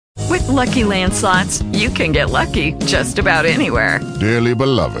Lucky Land Slots, you can get lucky just about anywhere. Dearly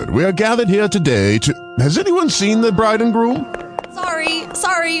beloved, we are gathered here today to... Has anyone seen the bride and groom?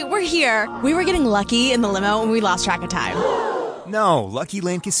 Sorry, we're here. We were getting lucky in the limo and we lost track of time. No, Lucky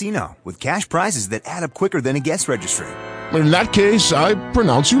Land Casino, with cash prizes that add up quicker than a guest registry. In that case, I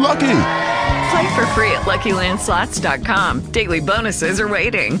pronounce you lucky. Play for free at LuckyLandSlots.com. Daily bonuses are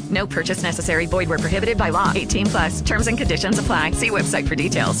waiting. No purchase necessary. Void where prohibited by law. 18+. Terms and conditions apply. See website for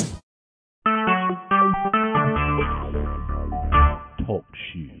details. Talk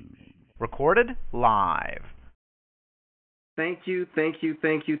shoes. Recorded live. Thank you,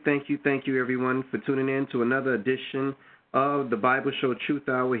 everyone, for tuning in to another edition of the Bible Show Truth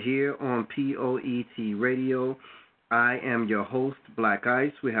Hour here on POET Radio. I am your host, Black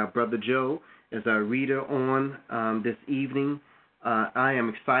Ice. We have Brother Joe as our reader on this evening. I am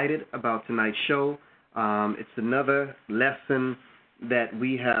excited about tonight's show. It's another lesson that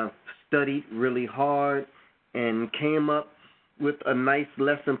we have studied really hard and came up with a nice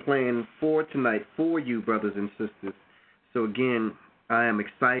lesson plan for tonight for you, brothers and sisters. So again, I am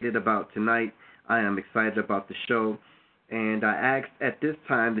excited about tonight. I am excited about the show. And I ask at this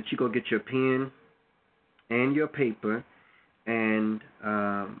time that you go get your pen and your paper and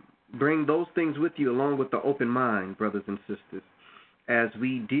bring those things with you along with the open mind, brothers and sisters, as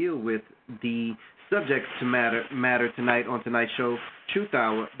we deal with the subject to matter tonight on tonight's show, Truth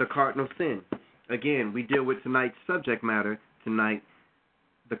Hour, the Cardinal Sin. Again, we deal with tonight's subject matter tonight,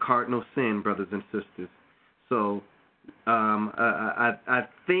 the cardinal sin, brothers and sisters. So I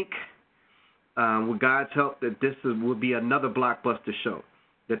think with God's help that this will be another blockbuster show,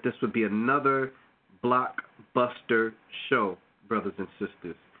 that this would be another blockbuster show, brothers and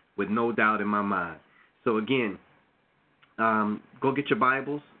sisters, with no doubt in my mind. So again, go get your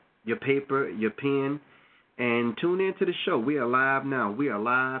Bibles, your paper, your pen, and tune into the show. We are live now. We are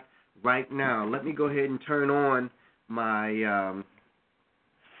live right now. Let me go ahead and turn on my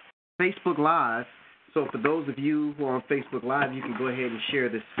Facebook Live. So for those of you who are on Facebook Live, you can go ahead and share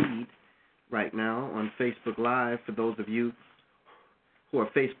this feed right now on Facebook Live. For those of you who are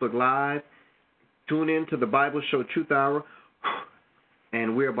Facebook Live, tune in to the Bible Show Truth Hour,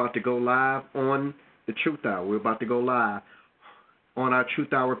 and we're about to go live on the Truth Hour. We're about to go live on our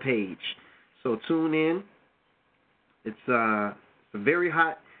Truth Hour page. So tune in. It's a very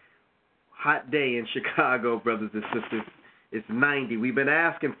hot day in Chicago, brothers and sisters. It's 90. We've been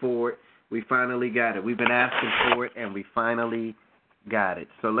asking for it. We finally got it. We've been asking for it, and we finally got it.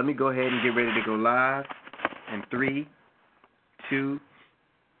 So let me go ahead and get ready to go live in 3, 2,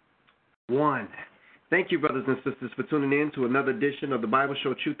 1. Thank you, brothers and sisters, for tuning in to another edition of the Bible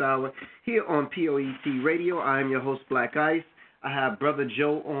Show Truth Hour here on POET Radio. I am your host, Black Ice. I have Brother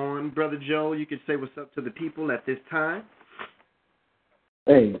Joe on. Brother Joe, you can say what's up to the people at this time.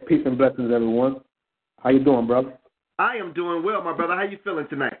 Hey, peace and blessings, everyone. How you doing, brother? I am doing well, my brother. How you feeling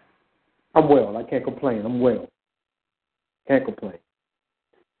tonight? I'm well. I can't complain. I'm well. Can't complain.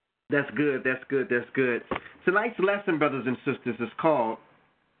 That's good. Tonight's lesson, brothers and sisters, is called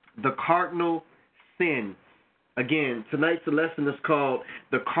The Cardinal Sin. Again, tonight's lesson is called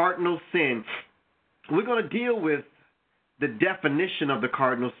The Cardinal Sin. We're going to deal with the definition of the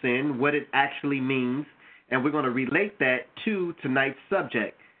cardinal sin, what it actually means, and we're going to relate that to tonight's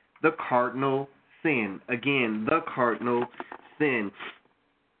subject, the cardinal sin. Again, the cardinal sin.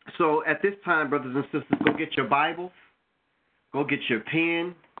 So at this time, brothers and sisters, go get your Bible, go get your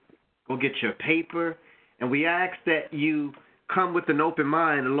pen, go get your paper, and we ask that you come with an open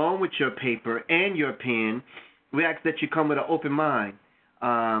mind along with your paper and your pen. We ask that you come with an open mind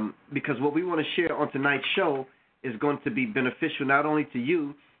because what we want to share on tonight's show is going to be beneficial not only to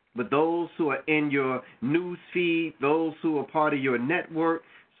you, but those who are in your news feed, those who are part of your network.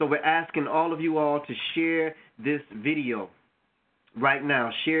 So we're asking all of you all to share this video right now.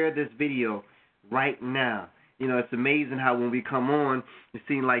 Share this video right now. You know, it's amazing how when we come on, it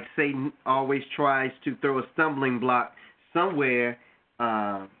seems like Satan always tries to throw a stumbling block somewhere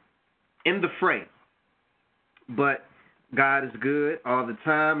in the fray. But God is good all the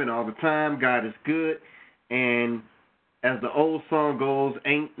time, and all the time God is good. And as the old song goes,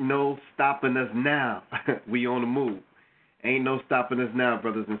 ain't no stopping us now. We on the move. Ain't no stopping us now,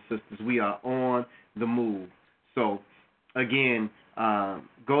 brothers and sisters. We are on the move. So, again,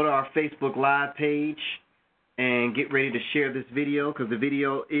 go to our Facebook Live page and get ready to share this video because the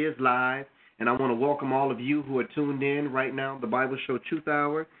video is live. And I want to welcome all of you who are tuned in right now, the Bible Show Truth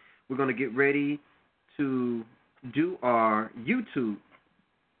Hour. We're going to get ready to do our YouTube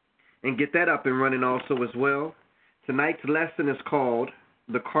and get that up and running also as well. Tonight's lesson is called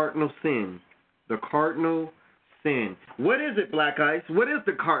The Cardinal Sin. The Cardinal sin. What is it, Black Ice? What is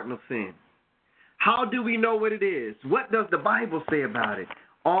the cardinal sin? How do we know what it is? What does the Bible say about it?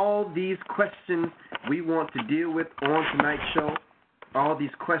 All these questions we want to deal with on tonight's show. All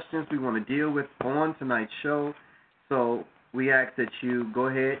these questions we want to deal with on tonight's show. So we ask that you go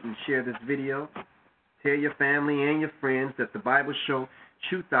ahead and share this video. Tell your family and your friends that the Bible Show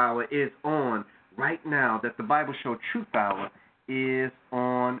Truth Hour is on right now. That the Bible Show Truth Hour is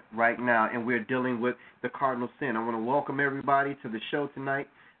on right now. And we're dealing with the cardinal sin. I want to welcome everybody to the show tonight.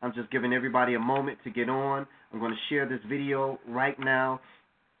 I'm just giving everybody a moment to get on. I'm going to share this video right now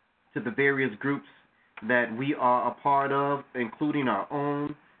to the various groups that we are a part of, including our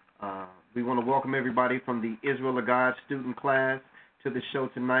own. We want to welcome everybody from the Israel of God student class to the show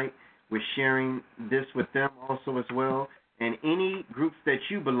tonight. We're sharing this with them also as well. And any groups that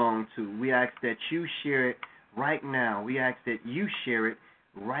you belong to, we ask that you share it right now. We ask that you share it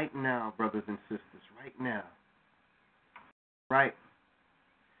right now, brothers and sisters, right now. Right.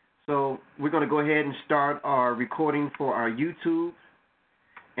 So we're going to go ahead and start our recording for our YouTube.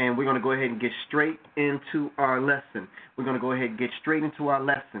 And we're going to go ahead and get straight into our lesson. We're going to go ahead and get straight into our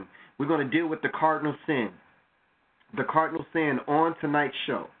lesson. We're going to deal with the cardinal sin. The cardinal sin on tonight's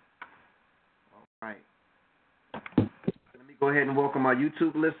show. All right. Let me go ahead and welcome our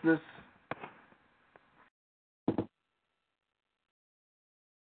YouTube listeners.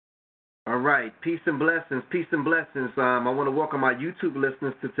 All right. Peace and blessings. Peace and blessings. I want to welcome our YouTube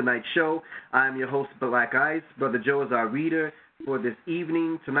listeners to tonight's show. I'm your host, Black Ice. Brother Joe is our reader for this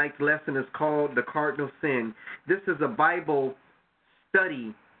evening. Tonight's lesson is called The Cardinal Sin. This is a Bible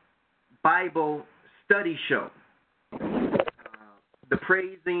study show. The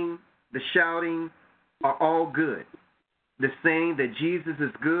praising, the shouting are all good. The saying that Jesus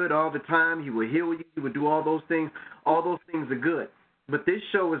is good all the time, he will heal you, he will do all those things are good. But this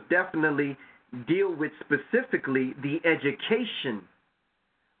show is definitely deal with specifically the education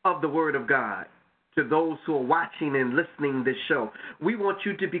of the Word of God. To those who are watching and listening to this show, we want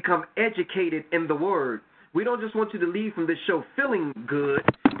you to become educated in the Word. We don't just want you to leave from this show feeling good.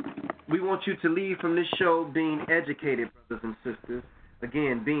 We want you to leave from this show being educated, brothers and sisters.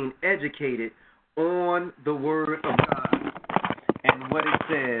 Again, being educated on the Word of God and what it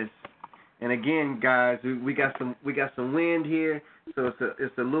says. And again, guys, we got some wind here, so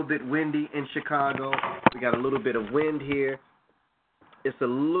it's a little bit windy in Chicago. We got a little bit of wind here. It's a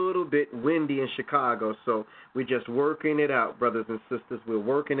little bit windy in Chicago, so we're just working it out, brothers and sisters. We're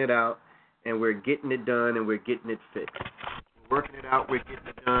working it out, and we're getting it done, and we're getting it fixed. We're working it out, we're getting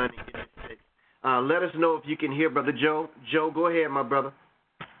it done, and getting it fixed. Let us know if you can hear Brother Joe. Joe, go ahead, my brother.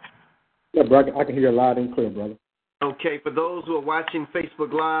 Yeah, brother, I can hear you loud and clear, brother. Okay, for those who are watching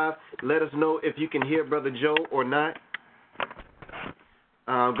Facebook Live, let us know if you can hear Brother Joe or not.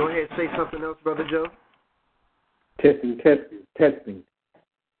 Go ahead and say something else, Brother Joe. Testing.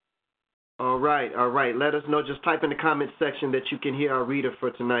 All right. Let us know. Just type in the comment section that you can hear our reader for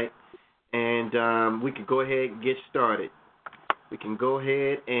tonight, and we can go ahead and get started.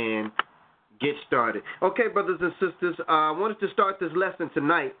 Okay, brothers and sisters, I wanted to start this lesson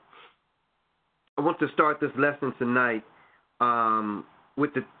tonight.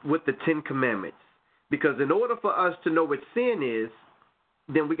 With the Ten Commandments, because in order for us to know what sin is,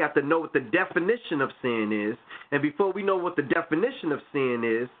 then we got to know what the definition of sin is, and before we know what the definition of sin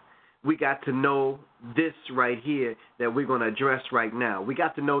is, we got to know this right here that we're going to address right now. We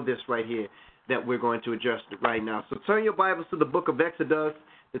got to know this right here that we're going to address right now. So turn your Bibles to the book of Exodus,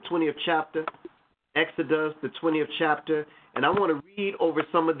 the 20th chapter. Exodus, the 20th chapter. And I want to read over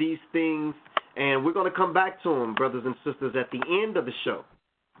some of these things, and we're going to come back to them, brothers and sisters, at the end of the show.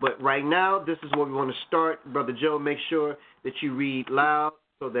 But right now, this is where we want to start. Brother Joe, make sure that you read loud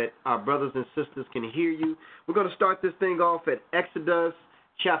so that our brothers and sisters can hear you. We're going to start this thing off at Exodus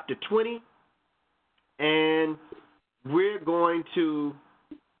chapter 20, and we're going to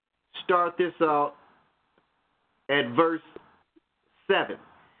start this out at verse 7.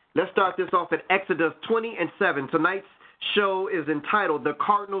 Let's start this off at Exodus 20 and 7. Tonight's show is entitled The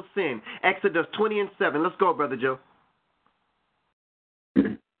Cardinal Sin. Exodus 20 and 7. Let's go, Brother Joe.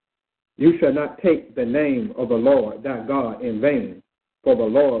 You shall not take the name of the Lord thy God in vain, for the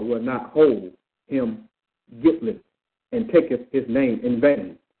Lord will not hold him guiltless and taketh his name in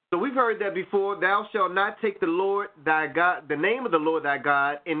vain. So we've heard that before. Thou shalt not take the Lord thy God, the name of the Lord thy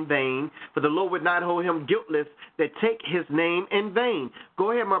God in vain, for the Lord would not hold him guiltless that take his name in vain.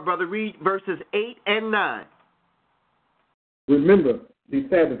 Go ahead, my brother. Read verses 8 and 9. Remember the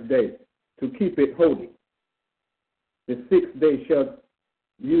Sabbath day to keep it holy. The 6th day shall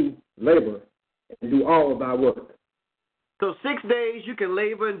you labor and do all thy work. So 6 days you can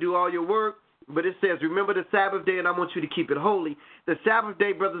labor and do all your work. But it says, remember the Sabbath day, and I want you to keep it holy. The Sabbath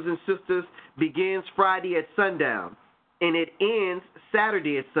day, brothers and sisters, begins Friday at sundown, and it ends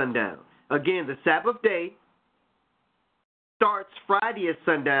Saturday at sundown. Again, the Sabbath day starts Friday at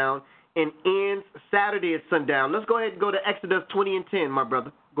sundown and ends Saturday at sundown. Let's go ahead and go to Exodus 20 and 10, my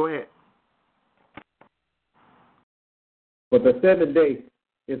brother. Go ahead. But the seventh day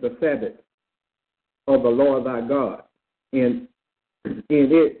is the Sabbath of the Lord thy God. In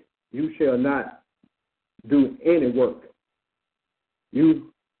it you shall not do any work,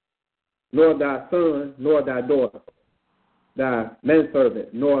 you, nor thy son, nor thy daughter, thy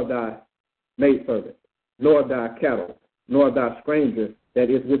manservant, nor thy maidservant, nor thy cattle, nor thy stranger that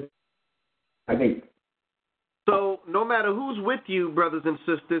is with thy gate. So no matter who's with you, brothers and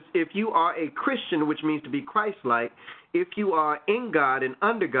sisters, if you are a Christian, which means to be Christ-like, if you are in God and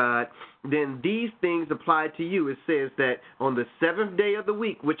under God, then these things apply to you. It says that on the seventh day of the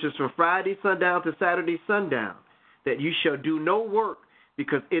week, which is from Friday sundown to Saturday sundown, that you shall do no work,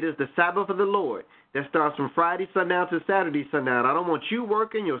 because it is the Sabbath of the Lord that starts from Friday sundown to Saturday sundown. I don't want you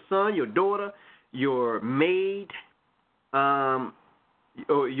working, your son, your daughter, your maid,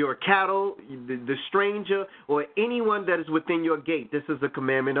 or your cattle, the stranger, or anyone that is within your gate. This is the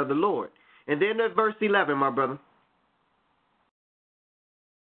commandment of the Lord. And then at verse 11, my brother.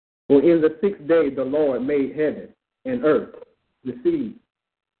 For in the sixth day the Lord made heaven and earth, the sea,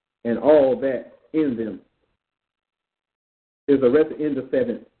 and all that in them. Is the rest in the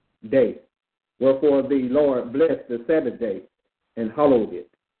seventh day. Wherefore the Lord blessed the Sabbath day and hallowed it.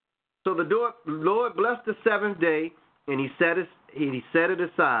 So the Lord blessed the seventh day, and he set it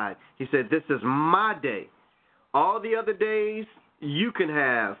aside. He said, this is my day. All the other days you can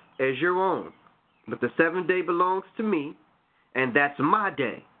have as your own. But the seventh day belongs to me, and that's my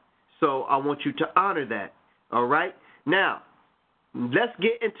day. So I want you to honor that. All right? Now, let's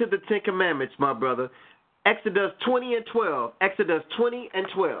get into the Ten Commandments, my brother. Exodus 20 and 12. Exodus 20 and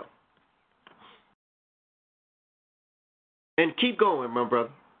 12. And keep going, my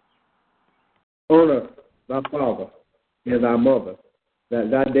brother. Honor thy father and thy mother, that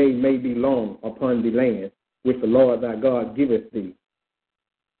thy day may be long upon the land which the Lord thy God giveth thee.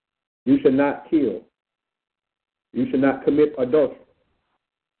 You shall not kill. You shall not commit adultery.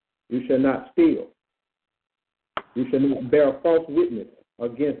 You shall not steal. You shall not bear false witness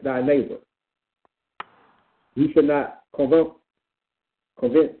against thy neighbor. You shall not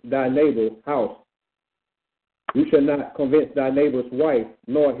convince thy neighbor's house. You shall not convince thy neighbor's wife,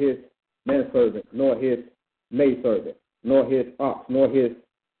 nor his manservant, nor his maidservant, nor his ox, nor his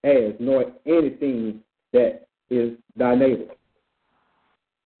ass, nor anything that is thy neighbor.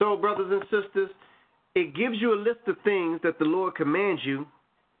 So, brothers and sisters, it gives you a list of things that the Lord commands you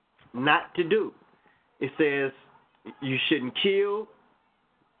not to do. It says you shouldn't kill,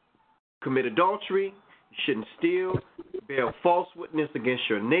 commit adultery, you shouldn't steal, bear false witness against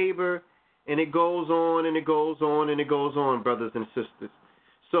your neighbor, and it goes on and it goes on and it goes on, brothers and sisters.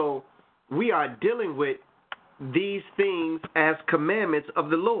 So we are dealing with these things as commandments of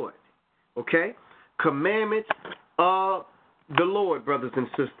the Lord, okay? Commandments of the Lord, brothers and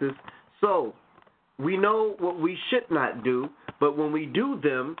sisters. So we know what we should not do, but when we do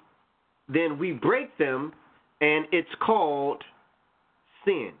them, then we break them, and it's called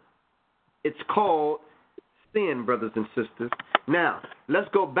sin. It's called sin, brothers and sisters. Now, let's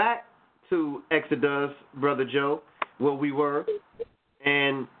go back to Exodus, Brother Joe, where we were.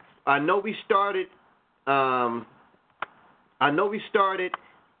 And I know we started at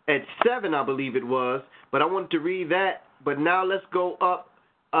 7, I believe it was, but I wanted to read that. But now let's go up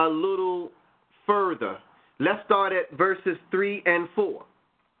a little further. Let's start at verses 3 and 4.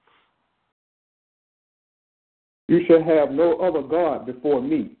 You shall have no other God before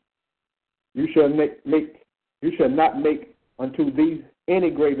me. You shall not make unto thee any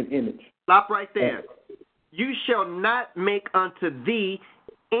graven image. Stop right there. You shall not make unto thee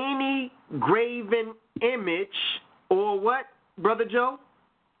any graven image, or what, Brother Joe?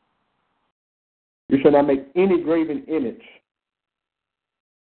 You shall not make any graven image.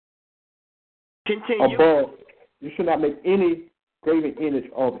 Continue. Above. You shall not make any graven image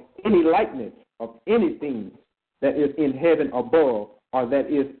of any likeness of anything that is in heaven above, or that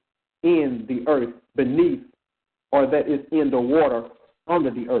is in the earth beneath, or that is in the water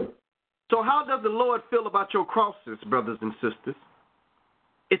under the earth. So how does the Lord feel about your crosses, brothers and sisters?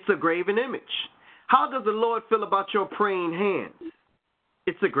 It's a graven image. How does the Lord feel about your praying hands?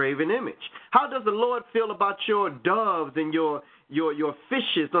 It's a graven image. How does the Lord feel about your doves and your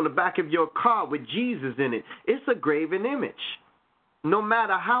fishes on the back of your car with Jesus in it? It's a graven image. No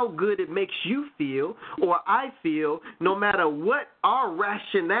matter how good it makes you feel or I feel, no matter what our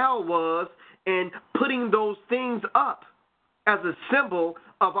rationale was and putting those things up as a symbol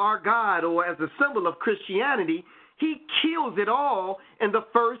of our God or as a symbol of Christianity, he kills it all in the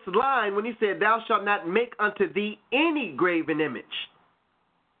first line when he said, thou shalt not make unto thee any graven image.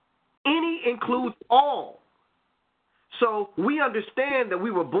 Any includes all. So we understand that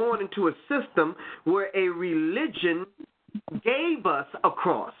we were born into a system where a religion gave us a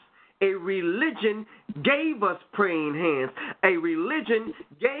cross. A religion gave us praying hands. A religion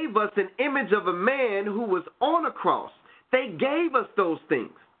gave us an image of a man who was on a cross. They gave us those things.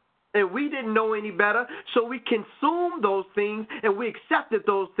 And we didn't know any better, so we consumed those things and we accepted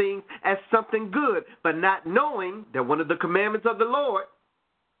those things as something good, but not knowing that one of the commandments of the Lord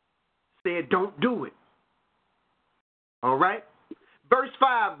said don't do it. All right? Verse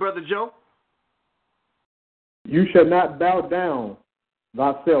 5, Brother Joe. You shall not bow down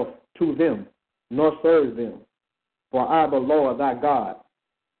thyself to them, nor serve them. For I, the Lord thy God,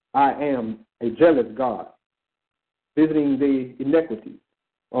 I am a jealous God, visiting the iniquities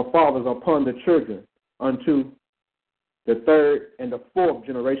of fathers upon the children unto the third and the fourth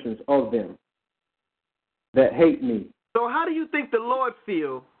generations of them that hate me. So how do you think the Lord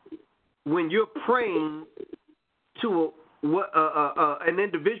feels when you're praying to an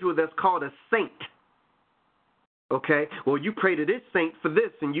individual that's called a saint? Okay, well, you pray to this saint for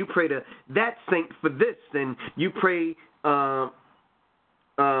this, and you pray to that saint for this, and you pray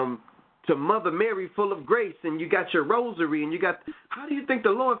to Mother Mary full of grace, and you got your rosary, and you got... How do you think the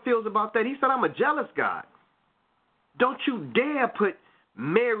Lord feels about that? He said, I'm a jealous God. Don't you dare put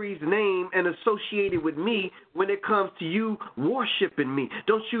Mary's name and associate it with me when it comes to you worshiping me.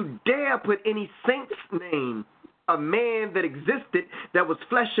 Don't you dare put any saint's name, a man that existed that was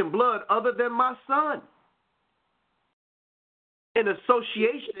flesh and blood other than my son, in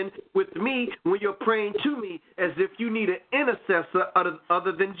association with me when you're praying to me, as if you need an intercessor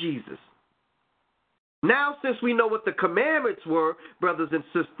other than Jesus. Now, since we know what the commandments were, brothers and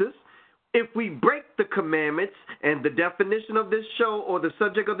sisters, if we break the commandments, and the definition of this show or the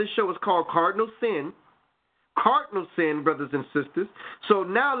subject of this show is called cardinal sin, brothers and sisters. So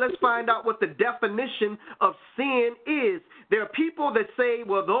now let's find out what the definition of sin is. There are people that say,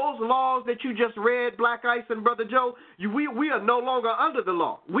 well, those laws that you just read, Black Ice and Brother Joe, we are no longer under the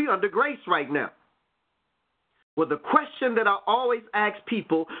law. We under grace right now. Well, the question that I always ask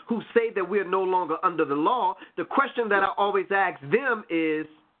people who say that we are no longer under the law, the question that I always ask them is,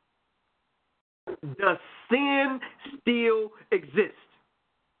 does sin still exist?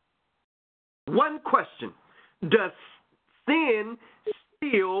 One question. Does sin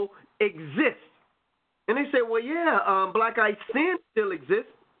still exist? And they say, well, yeah, Black Eye, sin still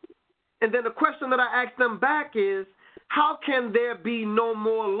exists. And then the question that I ask them back is, how can there be no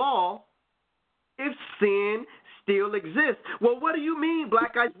more law if sin still exists? Well, what do you mean,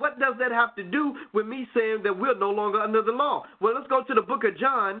 Black Eyes? What does that have to do with me saying that we're no longer under the law? Well, let's go to the book of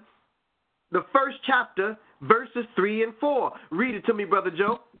John, the first chapter, verses 3 and 4. Read it to me, Brother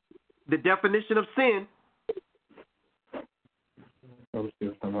Joe. The definition of sin. We're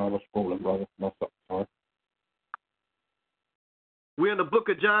in the book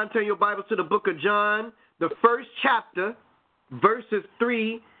of John. Turn your Bibles to the book of John, the first chapter, verses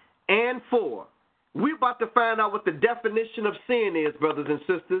 3 and 4. We're about to find out what the definition of sin is, brothers and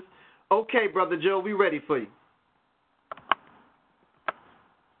sisters. Okay, Brother Joe, we ready for you.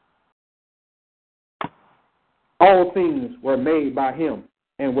 All things were made by him,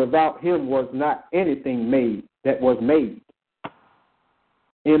 and without him was not anything made that was made.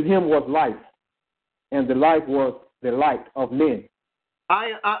 In him was life, and the life was the light of men.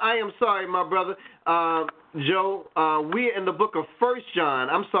 I am sorry, my brother, Joe. We're in the book of 1 John.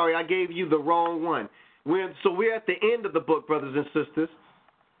 I'm sorry, I gave you the wrong one. We're at the end of the book, brothers and sisters.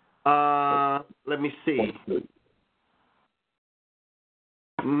 Let me see.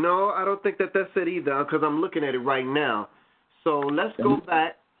 No, I don't think that's it either, because I'm looking at it right now. So let's go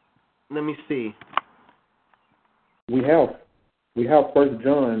back. Let me see. We have 1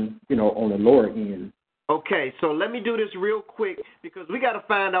 John, on the lower end. Okay, so let me do this real quick, because we got to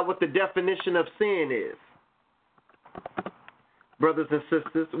find out what the definition of sin is. Brothers and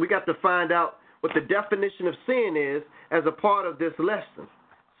sisters, we got to find out what the definition of sin is as a part of this lesson.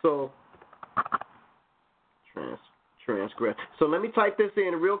 So, transgress. So let me type this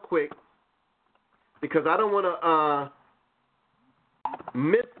in real quick, because I don't want to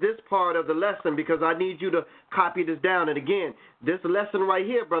miss this part of the lesson, because I need you to copy this down. And again, this lesson right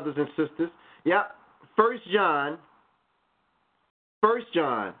here, brothers and sisters, 1 John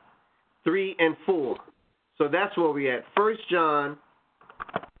 3 and 4. So that's where we're at. 1 John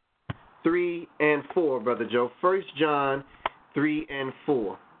 3 and 4, Brother Joe. 1 John 3 and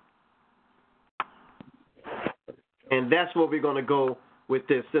 4. And that's where we're going to go with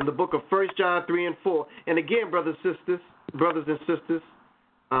this. In the book of 1 John 3 and 4. And again, brothers and sisters,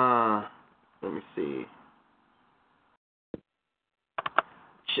 let me see.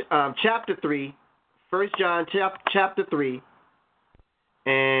 Chapter 3, 1 John chapter 3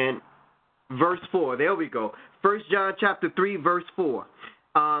 and verse 4. There we go. 1 John chapter 3, verse 4.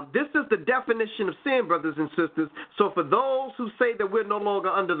 This is the definition of sin, brothers and sisters. So for those who say that we're no longer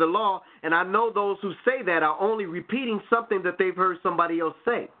under the law, and I know those who say that are only repeating something that they've heard somebody else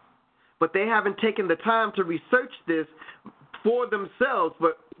say, but they haven't taken the time to research this for themselves.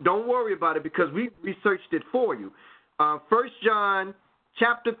 But don't worry about it, because we researched it for you. 1 John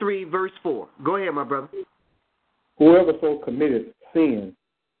chapter 3, verse 4. Go ahead, my brother. Whoever so committeth sin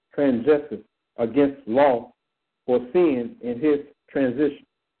transgresseth against law, for sin in his transition.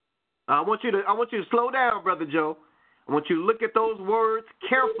 I want you to slow down, Brother Joe. I want you to look at those words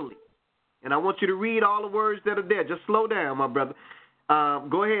carefully, and I want you to read all the words that are there. Just slow down, my brother.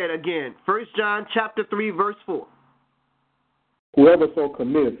 Go ahead again. 1 John chapter 3, verse 4. Whoever so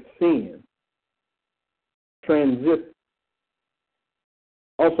committeth sin transgresseth.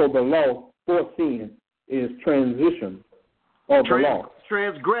 Also, the law for sin is transition of the law.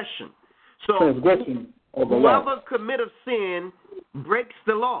 Transgression. So transgression of the law. Whoever committeth sin breaks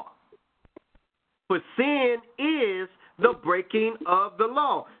the law. For sin is the breaking of the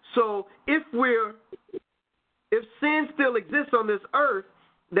law. So if sin still exists on this earth,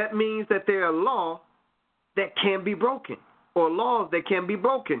 that means that there are laws that can be broken, or laws that can be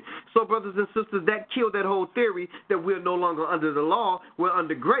broken. So, brothers and sisters, that killed that whole theory that we're no longer under the law, we're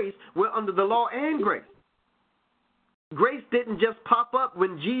under grace. We're under the law and grace. Grace didn't just pop up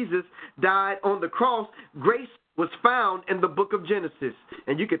when Jesus died on the cross. Grace was found in the book of Genesis,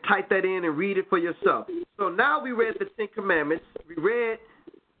 and you can type that in and read it for yourself. So now we read the Ten Commandments, we read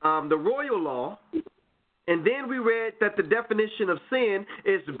the royal law, and then we read that the definition of sin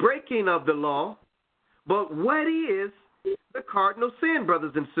is breaking of the law. But what is the cardinal sin,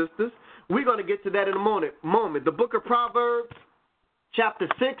 brothers and sisters? We're going to get to that in a moment. The book of Proverbs, chapter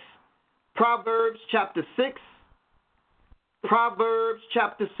 6. Proverbs, chapter 6. Proverbs,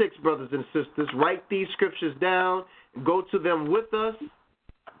 chapter 6, brothers and sisters. Write these scriptures down. Go to them with us.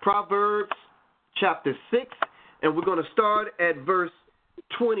 Proverbs, chapter 6. And we're going to start at verse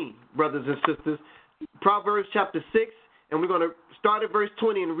 20, brothers and sisters. Proverbs, chapter 6. And we're going to start at verse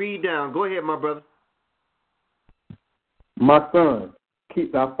 20 and read down. Go ahead, my brother. My son,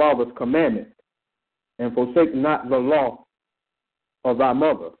 keep thy father's commandment, and forsake not the law of thy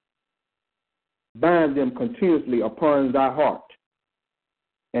mother. Bind them continuously upon thy heart,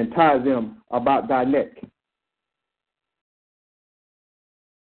 and tie them about thy neck.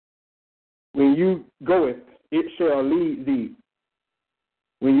 When you goest, it shall lead thee.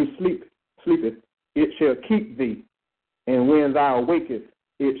 When you sleepeth, it shall keep thee. And when thou awakest,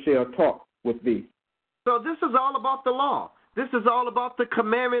 it shall talk with thee. So this is all about the law. This is all about the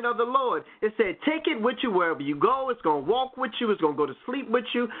commandment of the Lord. It said, take it with you wherever you go. It's going to walk with you. It's going to go to sleep with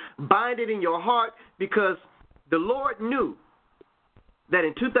you. Bind it in your heart, because the Lord knew that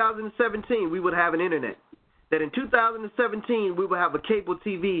in 2017 we would have an internet. That in 2017 we would have a cable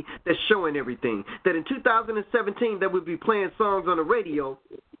TV that's showing everything. That in 2017 that we'd be playing songs on the radio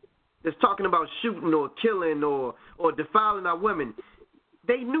that's talking about shooting or killing or defiling our women.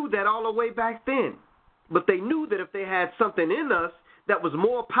 They knew that all the way back then. But they knew that if they had something in us that was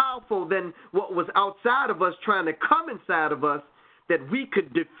more powerful than what was outside of us trying to come inside of us, that we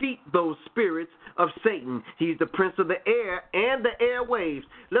could defeat those spirits of Satan. He's the prince of the air and the airwaves.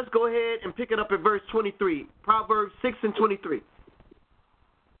 Let's go ahead and pick it up at verse 23. Proverbs 6 and 23.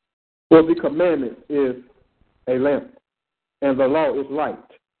 For the commandment is a lamp, and the law is light,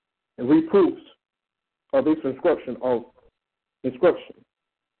 and reproofs of this instruction or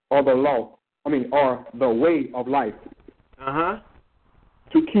the law. Or the way of life.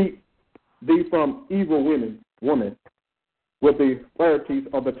 To keep thee from evil woman, with the frailties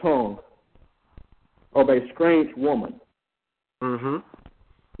of the tongue of a strange woman.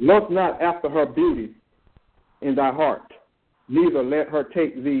 Look not after her beauty in thy heart, neither let her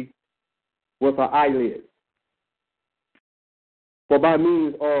take thee with her eyelids. For by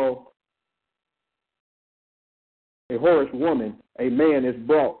means of a whorish woman, a man is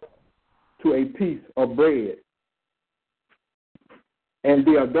brought to a piece of bread, and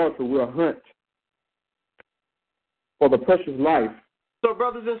the adulterer will hunt for the precious life. So,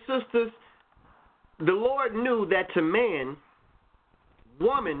 brothers and sisters, the Lord knew that to man,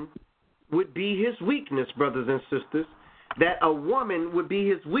 woman would be his weakness, brothers and sisters. That a woman would be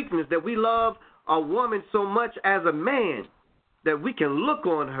his weakness, that we love a woman so much as a man that we can look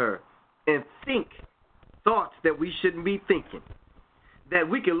on her and think thoughts that we shouldn't be thinking. That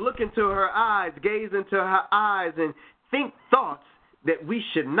we can look into her eyes, gaze into her eyes, and think thoughts that we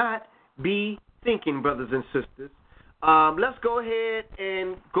should not be thinking, brothers and sisters. Let's go ahead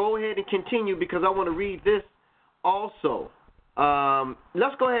and continue because I want to read this also.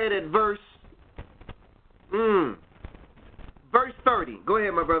 Let's go ahead at verse 30. Go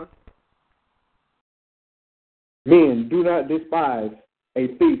ahead, my brother. Men, do not despise a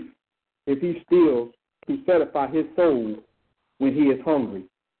thief if he steals to satisfy his soul when he is hungry.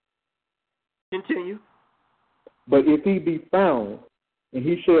 Continue. But if he be found, and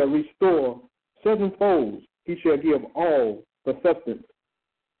he shall restore sevenfold, he shall give all the substance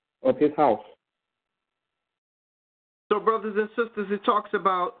of his house. So, brothers and sisters, it talks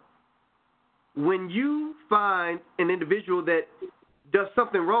about when you find an individual that does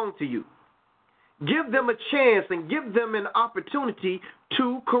something wrong to you, give them a chance and give them an opportunity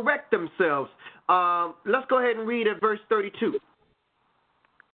to correct themselves. Let's go ahead and read at verse 32.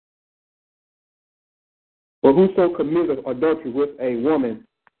 For whoso committeth adultery with a woman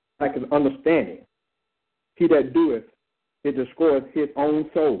lacketh understanding. He that doeth it destroyeth his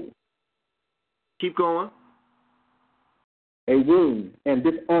own soul. Keep going. A wound and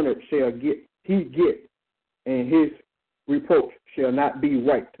dishonor shall he get, and his reproach shall not be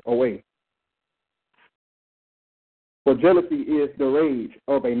wiped away. For jealousy is the rage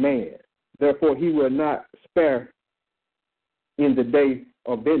of a man, therefore he will not spare in the day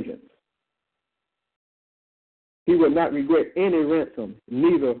of vengeance. He will not regret any ransom,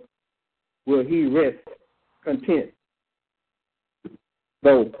 neither will he rest content,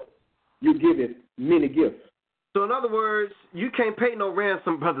 though you give it many gifts. So in other words, you can't pay no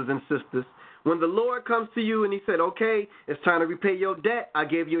ransom, brothers and sisters. When the Lord comes to you and he said, okay, it's time to repay your debt, I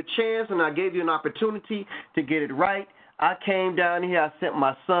gave you a chance and I gave you an opportunity to get it right. I came down here, I sent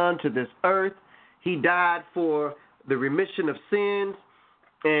my son to this earth. He died for the remission of sins.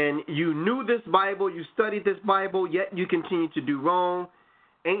 And you knew this Bible, you studied this Bible, yet you continue to do wrong.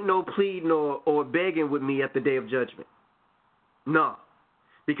 Ain't no pleading or begging with me at the day of judgment. No.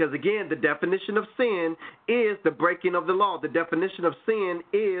 Because, again, the definition of sin is the breaking of the law. The definition of sin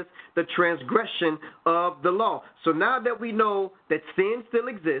is the transgression of the law. So now that we know that sin still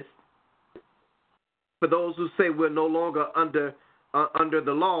exists, for those who say we're no longer under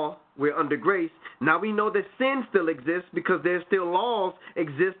the law, we're under grace, now we know that sin still exists because there's still laws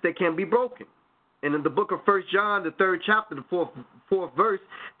exist that can be broken. And in the book of 1 John, the 3rd chapter, the fourth verse,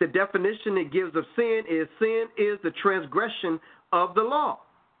 the definition it gives of sin is the transgression of the law,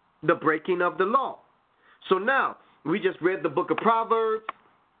 the breaking of the law. So now, we just read the book of Proverbs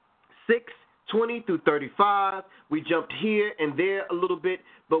 6:20 through 35. We jumped here and there a little bit,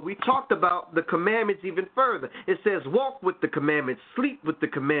 but we talked about the commandments even further. It says, walk with the commandments, sleep with the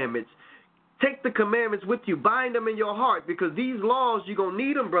commandments. Take the commandments with you, bind them in your heart, because these laws, you're going to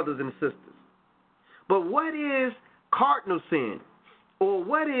need them, brothers and sisters. But what is cardinal sin? Or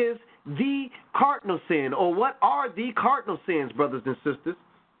what is the cardinal sin? Or what are the cardinal sins, brothers and sisters?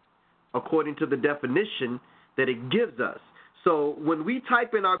 According to the definition that it gives us. So when we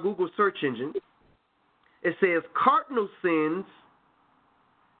type in our Google search engine, it says cardinal sins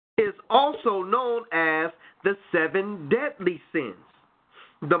is also known as the 7 deadly sins.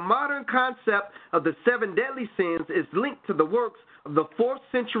 The modern concept of the 7 deadly sins is linked to the works of the 4th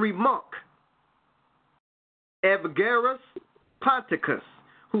century monk Evagrius Ponticus,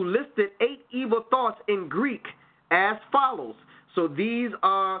 who listed 8 evil thoughts in Greek as follows. So these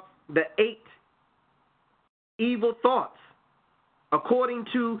are the 8 evil thoughts, according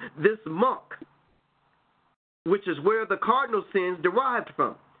to this monk, which is where the cardinal sins derived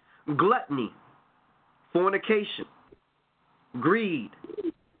from: gluttony, fornication, greed,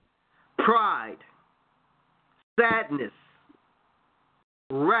 pride, sadness,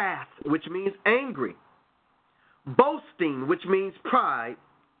 wrath, which means angry, boasting, which means pride,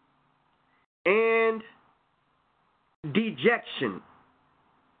 and dejection.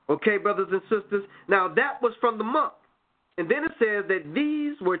 Okay, brothers and sisters? Now, that was from the monk. And then it says that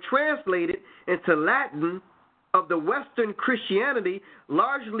these were translated into Latin of the Western Christianity,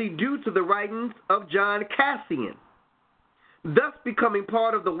 largely due to the writings of John Cassian, thus becoming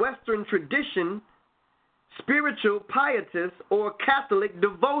part of the Western tradition, spiritual pietists, or Catholic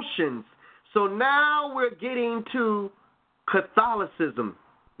devotions. So now we're getting to Catholicism,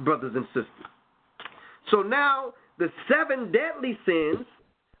 brothers and sisters. So now the 7 deadly sins,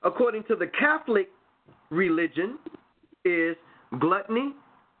 according to the Catholic religion, is gluttony,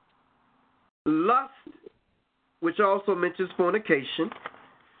 lust, which also mentions fornication,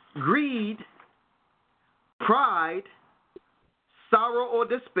 greed, pride, sorrow or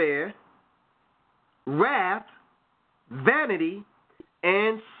despair, wrath, vanity,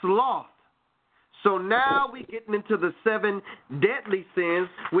 and sloth. So now we're getting into the 7 deadly sins,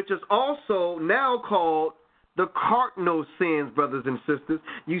 which is also now called the cardinal sins, brothers and sisters.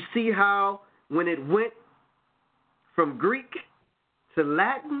 You see how when it went from Greek to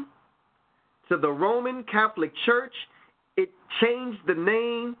Latin to the Roman Catholic Church, it changed the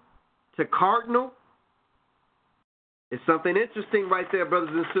name to cardinal. It's something interesting right there, brothers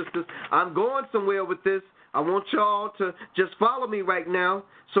and sisters. I'm going somewhere with this. I want y'all to just follow me right now.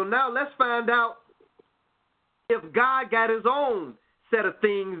 So now let's find out if God got his own set of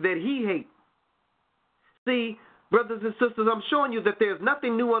things that he hates. See, brothers and sisters, I'm showing you that there's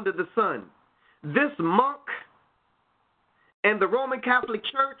nothing new under the sun. This monk and the Roman Catholic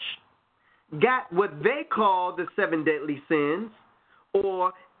Church got what they call the 7 deadly sins,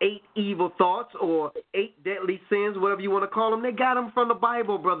 or 8 evil thoughts, or 8 deadly sins, whatever you want to call them. They got them from the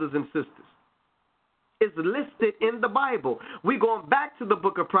Bible, brothers and sisters. It's listed in the Bible. We're going back to the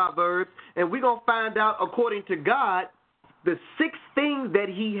book of Proverbs, and we're going to find out, according to God, the 6 things that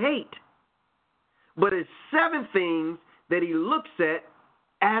he hates. But it's 7 things that he looks at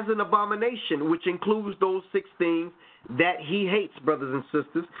as an abomination, which includes those 6 things that he hates, brothers and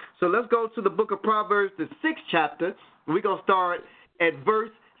sisters. So let's go to the book of Proverbs, the 6th chapter. We're going to start at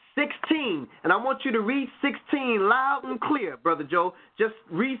verse 16. And I want you to read 16 loud and clear, Brother Joe. Just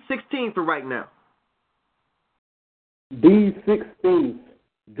read 16 for right now. These 6 things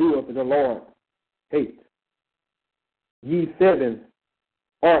doeth the Lord hate. Ye 7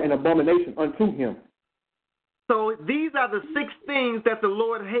 are an abomination unto him. So these are the 6 things that the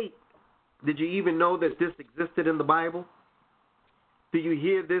Lord hates. Did you even know that this existed in the Bible? Do you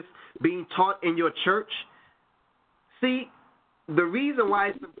hear this being taught in your church? See, the reason why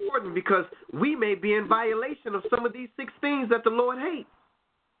it's important because we may be in violation of some of these 6 things that the Lord hates.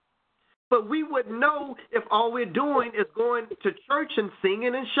 But we would know if all we're doing is going to church and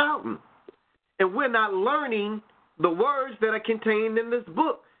singing and shouting. And we're not learning the words that are contained in this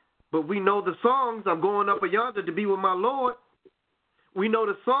book. But we know the songs, I'm going up yonder to be with my Lord. We know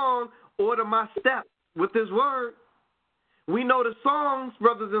the song, order my steps with his word. We know the songs,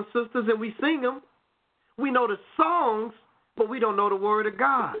 brothers and sisters, and we sing them. We know the songs, but we don't know the word of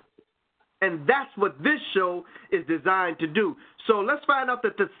God. And that's what this show is designed to do. So let's find out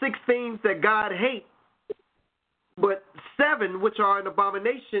that the 6 things that God hates, but 7 which are an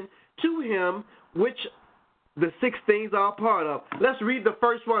abomination to him, which the 6 things are a part of. Let's read the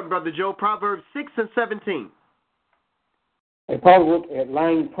first one, Brother Joe, Proverbs 6 and 17. A proud look at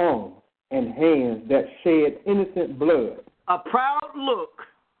lying tongue and hands that shed innocent blood. A proud look,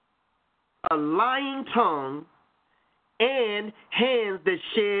 a lying tongue, and hands that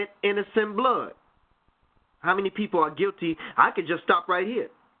shed innocent blood. How many people are guilty? I could just stop right here.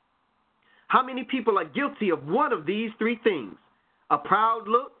 How many people are guilty of one of these 3 things? A proud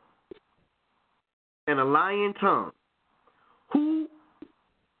look and a lying tongue. Who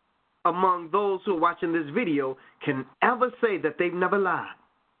among those who are watching this video can ever say that they've never lied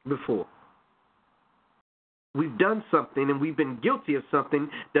before? We've done something and we've been guilty of something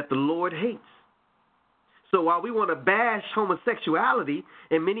that the Lord hates. So while we want to bash homosexuality,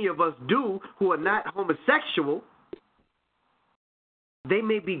 and many of us do who are not homosexual, they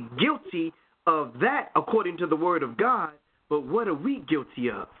may be guilty of that according to the word of God, but what are we guilty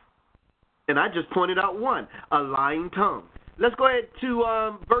of? And I just pointed out one, a lying tongue. Let's go ahead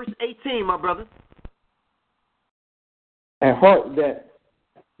to verse 18, my brother. A heart that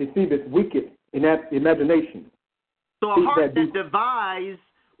deceiveth wicked in that imagination. So a heart that devises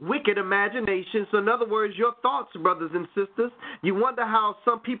wicked imagination. So in other words, your thoughts, brothers and sisters, you wonder how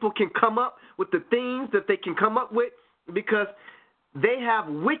some people can come up with the things that they can come up with because they have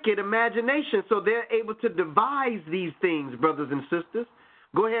wicked imagination. So they're able to devise these things, brothers and sisters.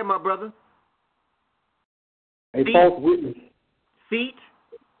 Go ahead, my brother. A false witness. Feet.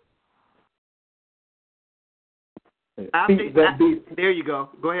 There you go.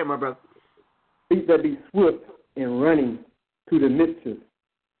 Go ahead, my brother. Feet that be swift in running to the mischief.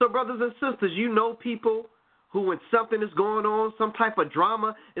 So, brothers and sisters, you know people who, when something is going on, some type of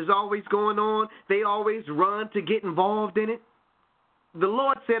drama is always going on, they always run to get involved in it. The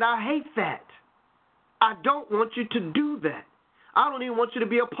Lord said, I hate that. I don't want you to do that. I don't even want you to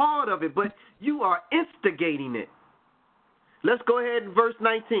be a part of it, but you are instigating it. Let's go ahead in verse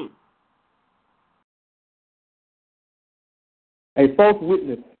 19. A false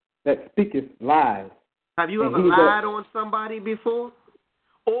witness that speaketh lies. Have you ever lied on somebody before?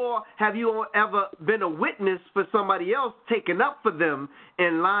 Or have you ever been a witness for somebody else, taking up for them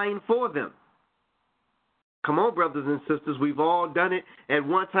and lying for them? Come on, brothers and sisters. We've all done it at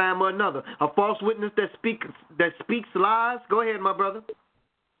one time or another. A false witness that speaks lies. Go ahead, my brother.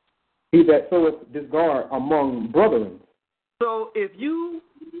 He that soweth discord among brethren. So if you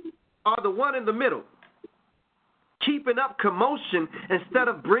are the one in the middle, keeping up commotion instead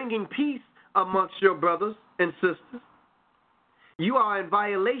of bringing peace amongst your brothers and sisters, you are in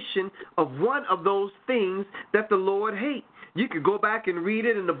violation of one of those things that the Lord hates. You could go back and read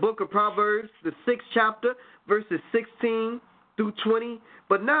it in the book of Proverbs, the 6th chapter, verses 16 through 20.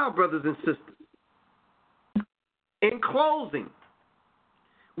 But now, brothers and sisters, in closing,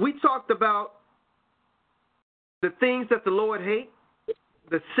 we talked about the things that the Lord hates,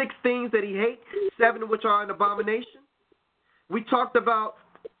 the 6 things that he hates, 7 of which are an abomination. We talked about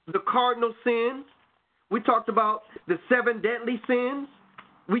the cardinal sins. We talked about the 7 deadly sins.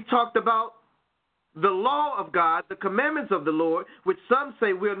 We talked about the law of God, the commandments of the Lord, which some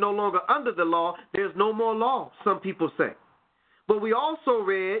say we are no longer under the law. There's no more law, some people say. But we also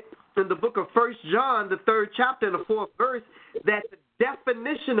read in the book of 1 John, the 3rd chapter and the 4th verse, that the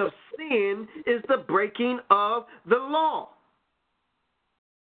definition of sin is the breaking of the law.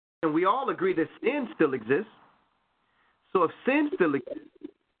 And we all agree that sin still exists. So if sin still exists,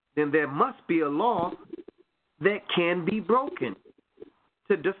 then there must be a law that can be broken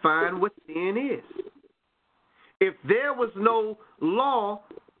to define what sin is. If there was no law,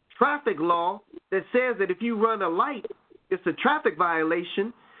 traffic law, that says that if you run a light, it's a traffic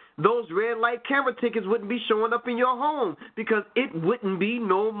violation, those red light camera tickets wouldn't be showing up in your home because it wouldn't be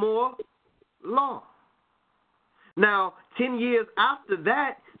no more law. Now, 10 years after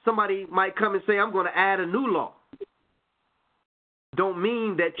that, somebody might come and say, I'm going to add a new law. Don't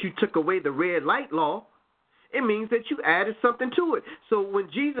mean that you took away the red light law. It means that you added something to it. So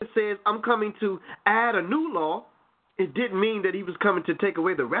when Jesus says, I'm coming to add a new law, it didn't mean that he was coming to take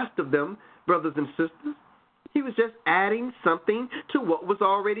away the rest of them, brothers and sisters. He was just adding something to what was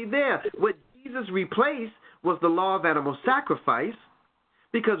already there. What Jesus replaced was the law of animal sacrifice,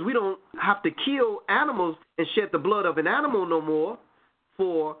 because we don't have to kill animals and shed the blood of an animal no more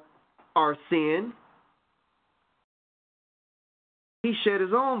for our sin. He shed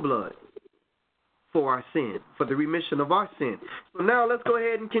his own blood for our sin, for the remission of our sin. So now let's go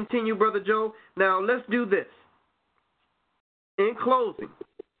ahead and continue, Brother Joe. Now let's do this. In closing,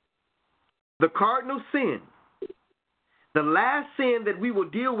 the cardinal sin, the last sin that we will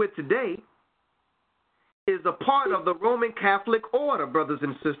deal with today, is a part of the Roman Catholic order, brothers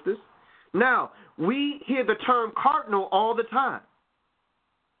and sisters. Now, we hear the term cardinal all the time.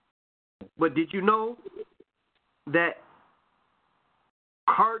 But did you know that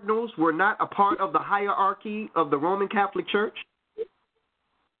cardinals were not a part of the hierarchy of the Roman Catholic Church?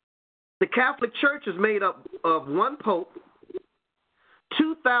 The Catholic Church is made up of one pope,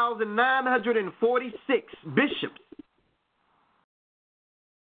 2,946 bishops,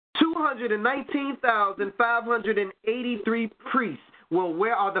 219,583 priests. Well,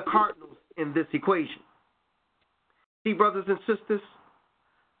 where are the cardinals in this equation? See, brothers and sisters,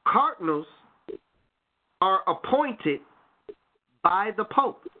 cardinals are appointed by the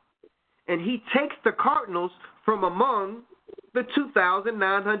Pope, and he takes the cardinals from among the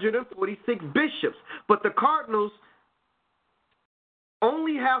 2,946 bishops. But the cardinals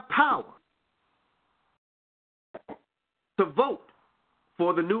only have power to vote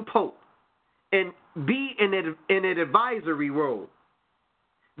for the new Pope and be in an advisory role.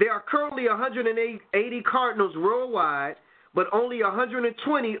 There are currently 180 cardinals worldwide, but only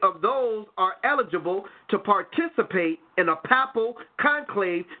 120 of those are eligible to participate in a papal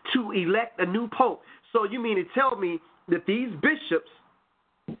conclave to elect a new pope. So you mean to tell me that these bishops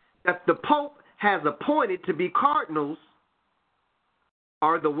that the Pope has appointed to be cardinals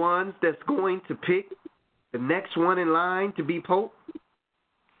are the ones that's going to pick the next one in line to be Pope?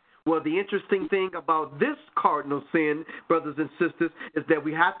 Well, the interesting thing about this cardinal sin, brothers and sisters, is that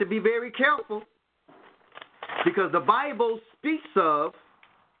we have to be very careful, because the Bible speaks of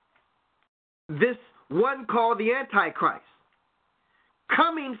this one called the Antichrist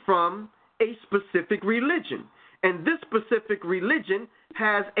coming from a specific religion. And this specific religion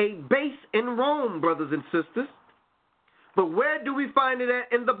has a base in Rome, brothers and sisters. But where do we find it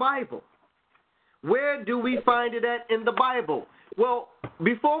at in the Bible? Where do we find it at in the Bible? Well,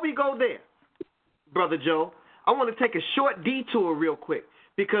 before we go there, Brother Joe, I want to take a short detour real quick,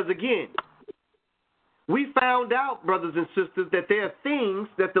 because, again, we found out, brothers and sisters, that there are things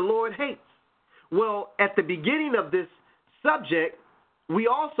that the Lord hates. Well, at the beginning of this subject, we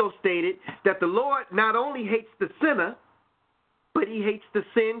also stated that the Lord not only hates the sinner, but he hates the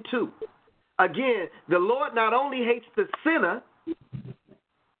sin too. Again, the Lord not only hates the sinner,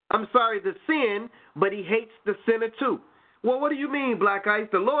 the sin, but he hates the sinner too. Well, what do you mean, Black Ice?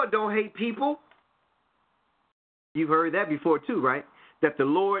 The Lord don't hate people. You've heard that before too, right? That the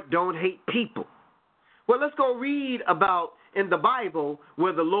Lord don't hate people. Well, let's go read about in the Bible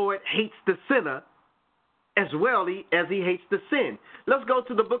where the Lord hates the sinner as well as he hates the sin. Let's go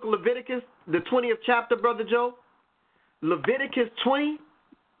to the book of Leviticus, the 20th chapter, Brother Joe. Leviticus 20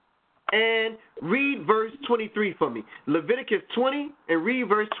 and read verse 23 for me. Leviticus 20 and read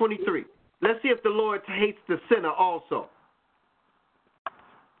verse 23. Let's see if the Lord hates the sinner also.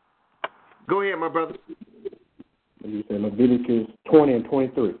 Go ahead, my brother. You said Leviticus 20 and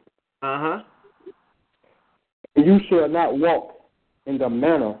 23. Uh-huh. You shall not walk in the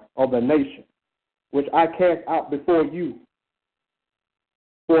manner of the nation, which I cast out before you,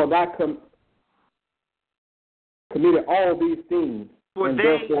 for thy committed all these things. For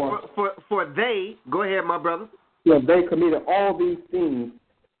they, go ahead, my brother. Yeah, they committed all these things,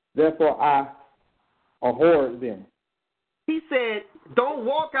 therefore I abhorred them. He said, don't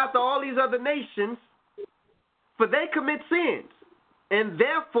walk after all these other nations, for they commit sins, and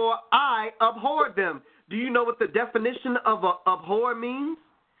therefore I abhorred them. Do you know what the definition of abhor means?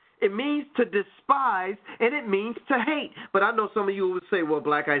 It means to despise, and it means to hate. But I know some of you would say, well,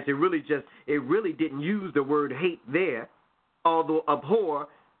 Black Ice, it really didn't use the word hate there, although abhor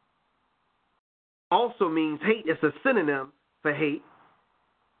also means hate. It's a synonym for hate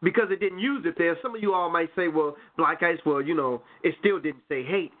because it didn't use it there. Some of you all might say, well, Black Ice, well, it still didn't say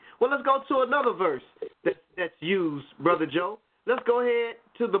hate. Well, let's go to another verse that's used, Brother Joe. Let's go ahead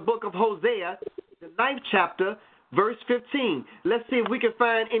to the book of Hosea, the 9th chapter, verse 15. Let's see if we can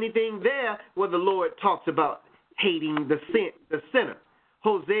find anything there where the Lord talks about hating the sinner.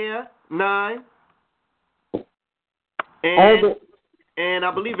 Hosea 9, and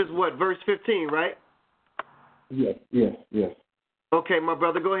I believe it's what, verse 15, right? Yes. Okay, my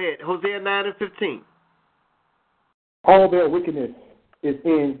brother, go ahead. Hosea 9 and 15. All their wickedness is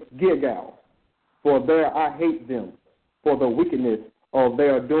in Gilgal, for there I hate them, for the wickedness of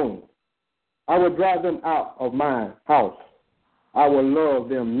their doing. I will drive them out of my house. I will love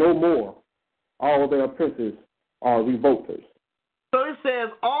them no more. All their princes are revolters. So it says,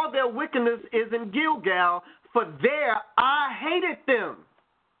 all their wickedness is in Gilgal, for there I hated them.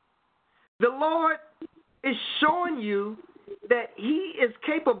 The Lord is showing you that he is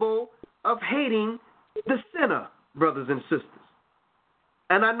capable of hating the sinner, brothers and sisters.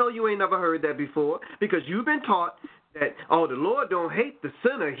 And I know you ain't never heard that before because you've been taught that, the Lord don't hate the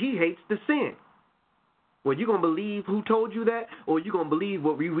sinner, he hates the sin. Well, you going to believe who told you that, or you going to believe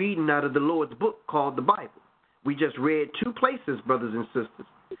what we're reading out of the Lord's book called the Bible? We just read 2 places, brothers and sisters,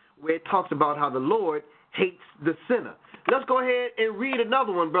 where it talks about how the Lord hates the sinner. Let's go ahead and read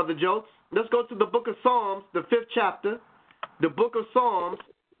another one, Brother Joe. Let's go to the book of Psalms, the 5th chapter. The book of Psalms,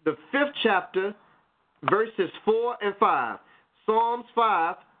 the 5th chapter, verses 4 and 5. Psalms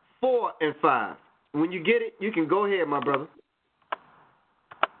 5, 4 and 5. When you get it, you can go ahead, my brother.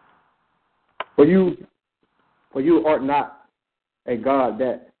 For you art not a God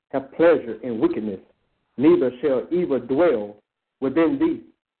that hath pleasure in wickedness, neither shall evil dwell within thee.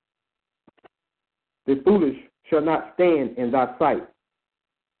 The foolish shall not stand in thy sight.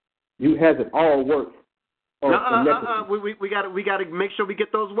 You have it all works. We got to make sure we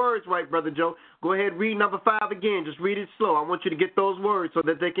get those words right, Brother Joe. Go ahead, read number 5 again. Just read it slow. I want you to get those words so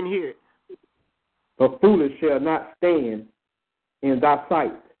that they can hear it. The foolish shall not stand in thy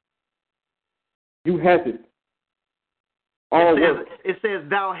sight. You have it all work. It says,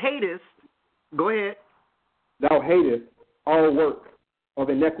 thou hatest. Go ahead. Thou hatest all work of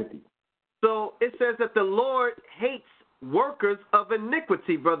iniquity. So it says that the Lord hates workers of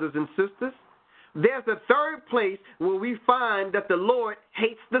iniquity, brothers and sisters. There's a third place where we find that the Lord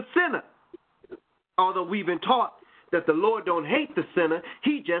hates the sinner. Although we've been taught that the Lord don't hate the sinner,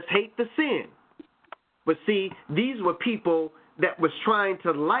 he just hates the sin. But see, these were people that was trying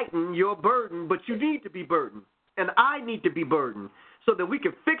to lighten your burden, but you need to be burdened. And I need to be burdened so that we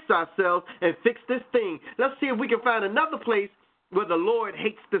can fix ourselves and fix this thing. Let's see if we can find another place where the Lord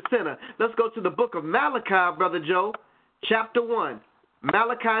hates the sinner. Let's go to the book of Malachi, Brother Joe, chapter 1.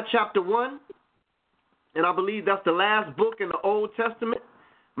 Malachi chapter 1. And I believe that's the last book in the Old Testament.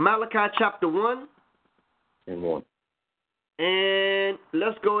 Malachi chapter 1. And 1. And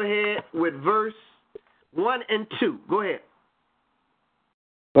let's go ahead with verse 1 and 2. Go ahead.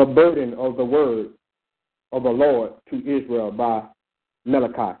 The burden of the word of the Lord to Israel by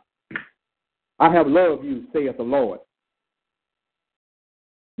Malachi. I have loved you, saith the Lord.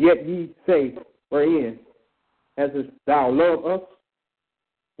 Yet ye say, wherein, as thou love us,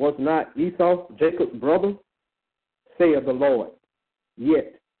 was not Esau Jacob's brother? Saith the Lord.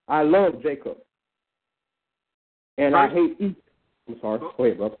 Yet I love Jacob, and I hate Esau. I'm sorry. Go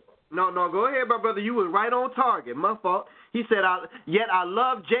ahead, brother. No, go ahead, my brother. You were right on target. My fault. He said, yet I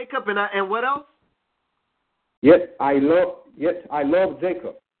love Jacob, and what else? Yet I love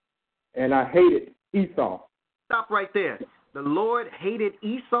Jacob, and I hated Esau. Stop right there. The Lord hated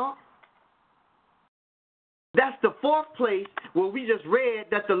Esau? That's the fourth place where we just read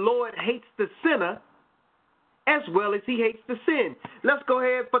that the Lord hates the sinner as well as he hates the sin. Let's go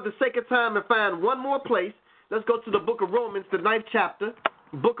ahead for the sake of time and find one more place. Let's go to the book of Romans, the 9th chapter.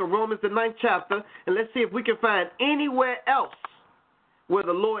 Book of Romans, the 9th chapter, and let's see if we can find anywhere else where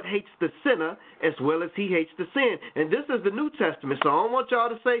the Lord hates the sinner as well as he hates the sin. And this is the New Testament, so I don't want y'all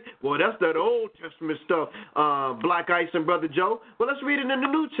to say, well, that's that Old Testament stuff, Black Ice and Brother Joe. Well, let's read it in the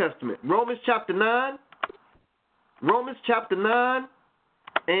New Testament. Romans chapter 9,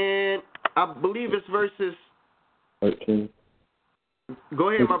 and I believe it's verses 13. Go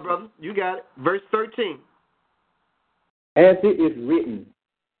ahead, my brother. You got it. Verse 13. As it is written,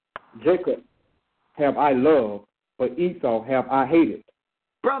 Jacob have I loved, but Esau have I hated.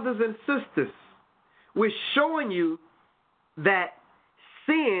 Brothers and sisters, we're showing you that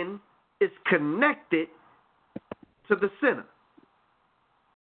sin is connected to the sinner.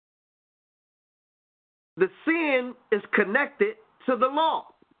 The sin is connected to the law.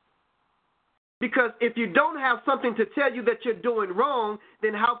 Because if you don't have something to tell you that you're doing wrong,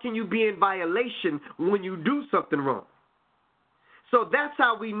 then how can you be in violation when you do something wrong? So that's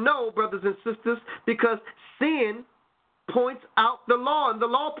how we know, brothers and sisters, because sin points out the law, and the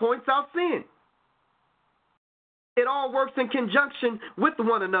law points out sin. It all works in conjunction with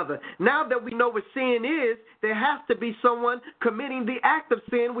one another. Now that we know what sin is, there has to be someone committing the act of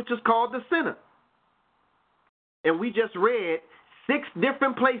sin, which is called the sinner. And we just read 6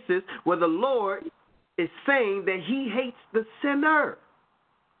 different places where the Lord is saying that he hates the sinner.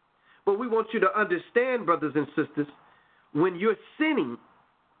 But we want you to understand, brothers and sisters, when you're sinning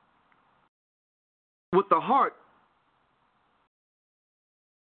with the heart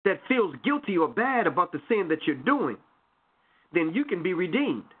that feels guilty or bad about the sin that you're doing, then you can be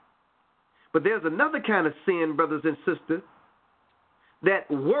redeemed. But there's another kind of sin, brothers and sisters,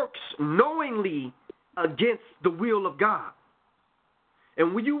 that works knowingly against the will of God.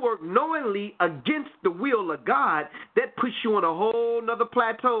 And when you work knowingly against the will of God, that puts you on a whole nother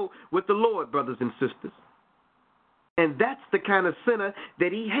plateau with the Lord, brothers and sisters. And that's the kind of sinner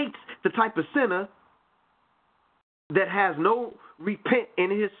that he hates, the type of sinner that has no repent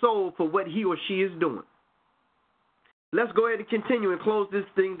in his soul for what he or she is doing. Let's go ahead and continue and close this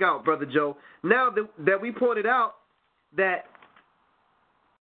thing out, Brother Joe. Now that we pointed out that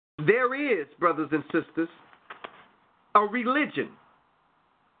there is, brothers and sisters, a religion.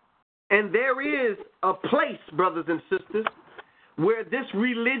 And there is a place, brothers and sisters, where this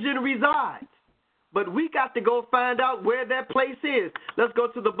religion resides. But we got to go find out where that place is. Let's go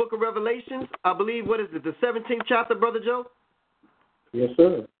to the book of Revelations. I believe, what is it, the 17th chapter, Brother Joe? Yes,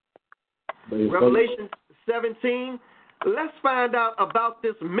 sir. Revelation 17. Let's find out about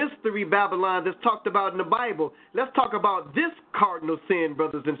this mystery Babylon that's talked about in the Bible. Let's talk about this cardinal sin,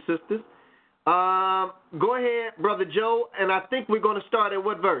 brothers and sisters. Go ahead, Brother Joe, and I think we're going to start at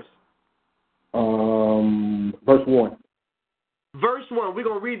what verse? Verse 1. Verse 1. We're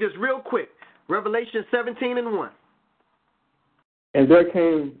going to read this real quick. Revelation 17 and 1. And there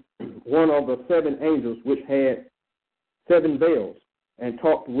came one of the 7 angels which had 7 veils, and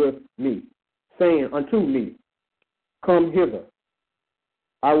talked with me, saying unto me, Come hither,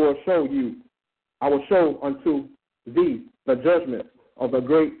 I will show unto thee the judgment of the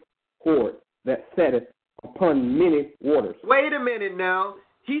great horde that sitteth upon many waters. Wait a minute now.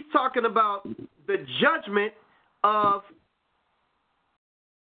 He's talking about the judgment of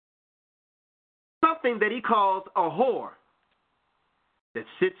something that he calls a whore that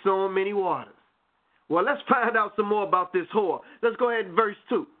sits on many waters. Well, let's find out some more about this whore. Let's go ahead to verse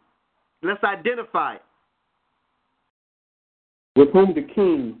 2. Let's identify it. With whom the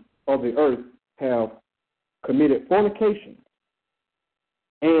kings of the earth have committed fornication,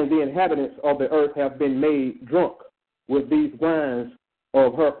 and the inhabitants of the earth have been made drunk with these wines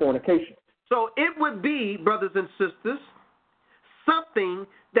of her fornication. So it would be, brothers and sisters, something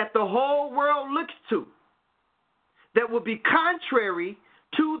that the whole world looks to that would be contrary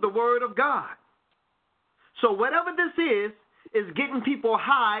to the word of God. So whatever this is getting people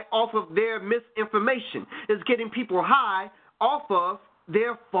high off of their misinformation. It's getting people high off of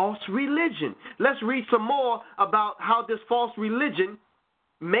their false religion. Let's read some more about how this false religion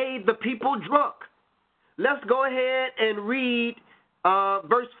made the people drunk. Let's go ahead and read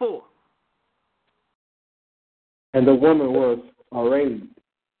verse 4. And the woman was arrayed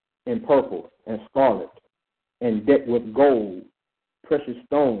and purple and scarlet, and decked with gold, precious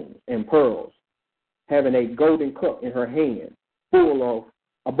stones, and pearls, having a golden cup in her hand, full of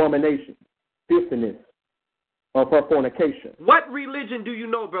abominations, filthiness of her fornication. What religion do you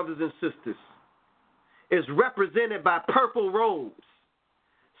know, brothers and sisters, is represented by purple robes,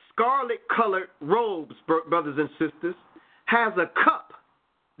 scarlet-colored robes, brothers and sisters, has a cup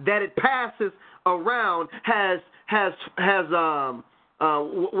that it passes around, has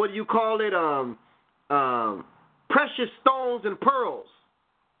what do you call it? Precious stones and pearls.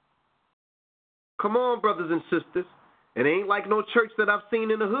 Come on, brothers and sisters. It ain't like no church that I've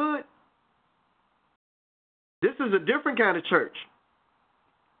seen in the hood. This is a different kind of church.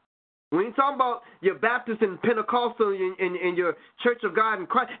 We ain't talking about your Baptist and Pentecostal and your Church of God in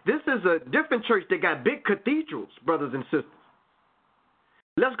Christ. This is a different church that got big cathedrals, brothers and sisters.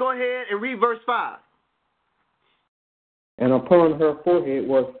 Let's go ahead and read verse 5. And upon her forehead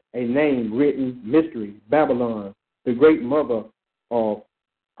was a name written, Mystery, Babylon, the great mother of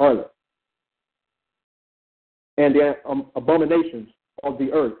harlots, and the abominations of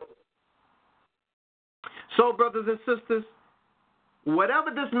the earth. So, brothers and sisters,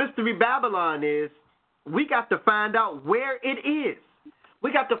 whatever this mystery Babylon is, we got to find out where it is.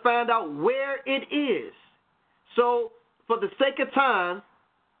 We got to find out where it is. So, for the sake of time,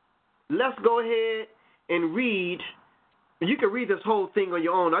 let's go ahead and read. You can read this whole thing on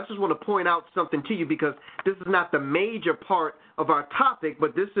your own. I just want to point out something to you because this is not the major part of our topic,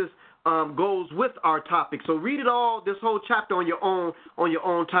 but this is goes with our topic. So read it all, this whole chapter on your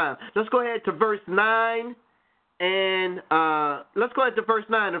own time. Let's go ahead to verse 9, and let's go ahead to verse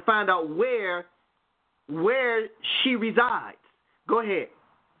 9 and find out where she resides. Go ahead.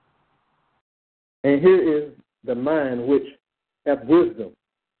 And here is the mind which hath wisdom.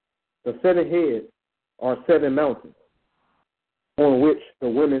 The 7 heads are 7 mountains, on which the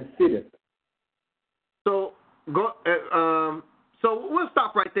women sitteth. So we'll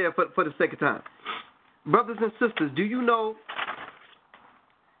stop right there for the sake of time. Brothers and sisters, do you know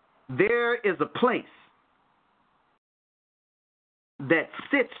there is a place that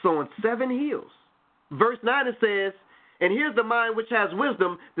sits on 7 hills? Verse 9 it says, and here's the mind which has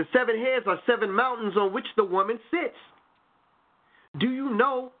wisdom. The 7 heads are 7 mountains on which the woman sits. Do you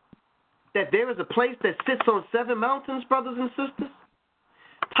know that there is a place that sits on 7 mountains, brothers and sisters?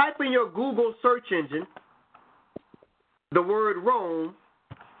 Type in your Google search engine the word Rome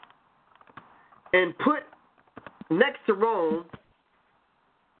and put next to Rome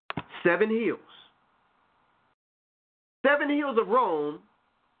 7 hills. 7 hills of Rome,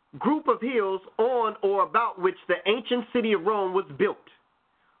 group of hills on or about which the ancient city of Rome was built.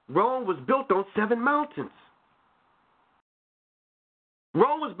 Rome was built on 7 mountains.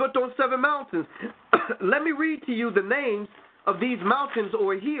 Rome was built on 7 mountains. Let me read to you the names of these mountains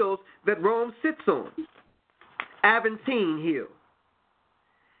or hills that Rome sits on. Aventine Hill,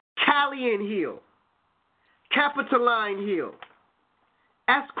 Callian Hill, Capitoline Hill,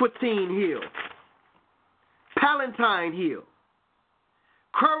 Esquitine Hill, Palatine Hill,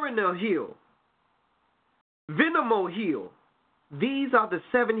 Cardinal Hill, Venimo Hill. These are the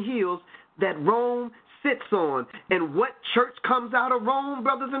 7 hills that Rome sits on. And what church comes out of Rome,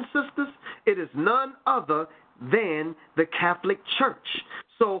 brothers and sisters? It is none other than the Catholic Church.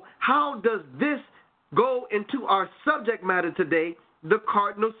 So how does this go into our subject matter today, the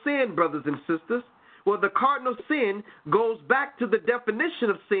cardinal sin, brothers and sisters? Well, the cardinal sin goes back to the definition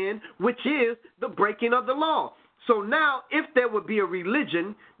of sin, which is the breaking of the law. So now, if there would be a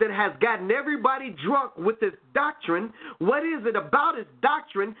religion that has gotten everybody drunk with its doctrine, what is it about its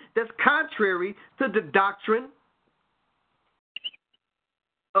doctrine that's contrary to the doctrine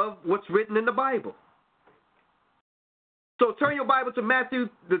of what's written in the Bible? So turn your Bible to Matthew,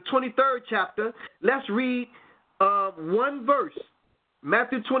 the 23rd chapter. Let's read one verse.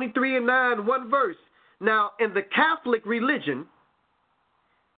 Matthew 23 and 9, one verse. Now, in the Catholic religion,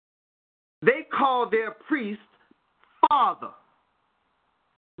 they call their priest Father.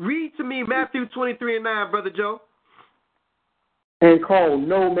 Read to me Matthew 23 and 9, Brother Joe. And call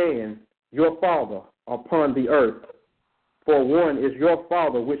no man your father upon the earth, for one is your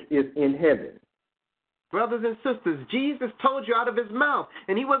Father which is in heaven. Brothers and sisters, Jesus told you out of his mouth,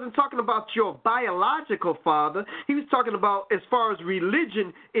 and he wasn't talking about your biological father. He was talking about as far as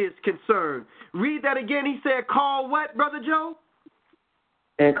religion is concerned. Read that again. He said, call what, Brother Joe?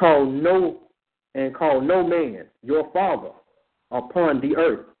 And call no man your father upon the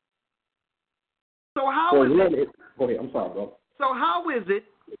earth. So how is it? Go ahead. I'm sorry, bro. So how is it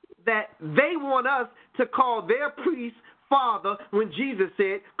that they want us to call their priest father when Jesus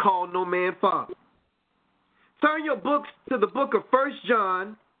said, call no man father? Turn your books to the book of 1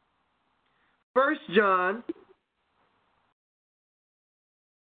 John, 1 John,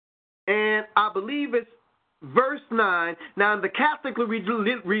 and I believe it's verse 9. Now, in the Catholic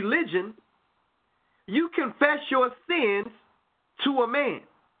religion, you confess your sins to a man.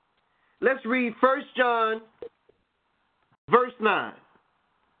 Let's read 1 John, verse 9.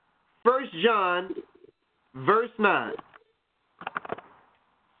 1 John, verse 9.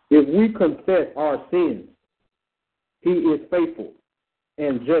 If we confess our sins, he is faithful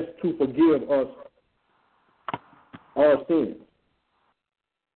and just to forgive us our sins.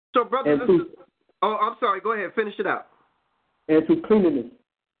 So, brothers and sisters, I'm sorry, go ahead, finish it out. And to cleanliness,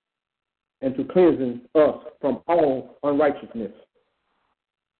 and to cleansing us from all unrighteousness.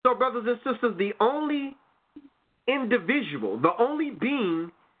 So, brothers and sisters, the only individual, the only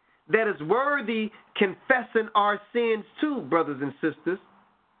being that is worthy confessing our sins to, brothers and sisters,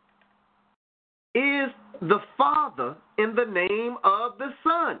 is the Father in the name of the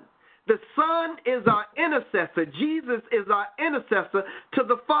Son. The Son is our intercessor. Jesus is our intercessor to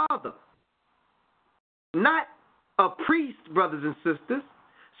the Father. Not a priest, brothers and sisters.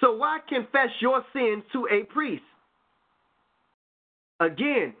 So why confess your sins to a priest?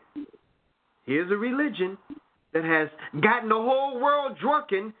 Again, here's a religion that has gotten the whole world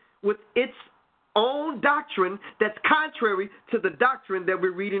drunken with its own doctrine that's contrary to the doctrine that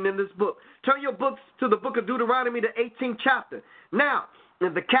we're reading in this book. Turn your books to the book of Deuteronomy, the 18th chapter. Now,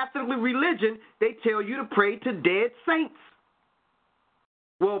 in the Catholic religion, they tell you to pray to dead saints.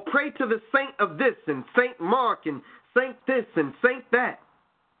 Well, pray to the saint of this and Saint Mark and Saint this and Saint that.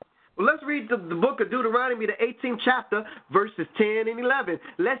 Well, let's read the book of Deuteronomy, the 18th chapter, verses 10 and 11.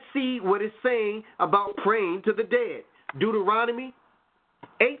 Let's see what it's saying about praying to the dead. Deuteronomy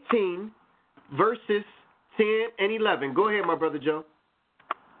 18, verses 10 and 11. Go ahead, my brother Joe.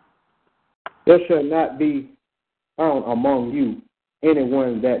 There shall not be found among you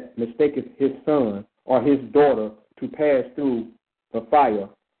anyone that mistaketh his son or his daughter to pass through the fire,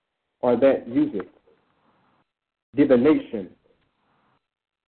 or that useth divination,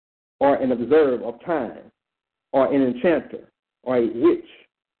 or an observer of time, or an enchanter, or a witch,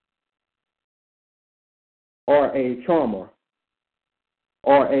 or a charmer,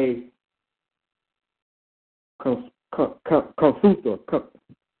 or a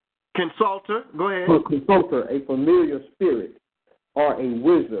consulter, go ahead. Consulter, a familiar spirit, or a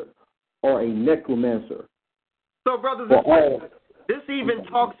wizard, or a necromancer. So, brothers and sisters, this even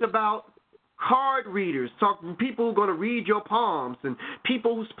talks about card readers, people who are going to read your palms, and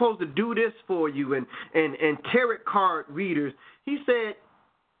people who are supposed to do this for you, and tarot card readers. He said,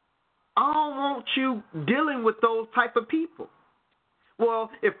 I don't want you dealing with those type of people.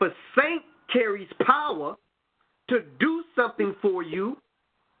 Well, if a saint carries power to do something for you,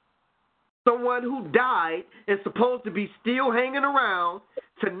 someone who died is supposed to be still hanging around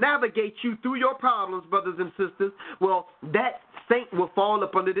to navigate you through your problems, brothers and sisters, well, that saint will fall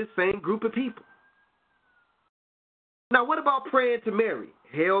up under this same group of people. Now, what about praying to Mary?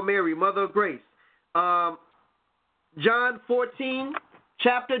 Hail Mary, Mother of Grace. John 14,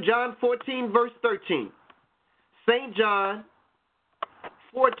 verse 13. St. John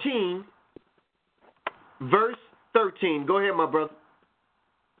 14, verse 13. Go ahead, my brother.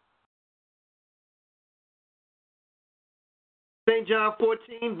 St. John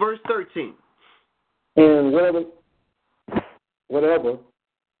 14, verse 13. And whatever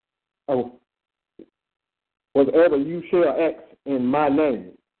you shall ask in my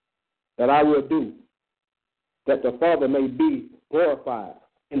name, that I will do, that the Father may be glorified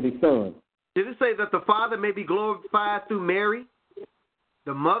in the Son. Did it say that the Father may be glorified through Mary,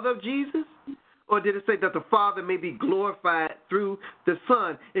 the mother of Jesus? Or did it say that the Father may be glorified through the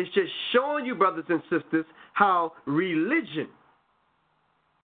Son? It's just showing you, brothers and sisters, how religion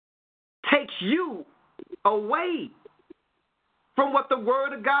takes you away from what the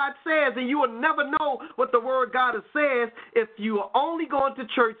Word of God says. And you will never know what the Word of God says if you are only going to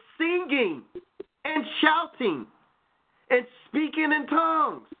church singing and shouting and speaking in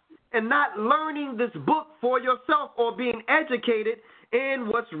tongues and not learning this book for yourself or being educated in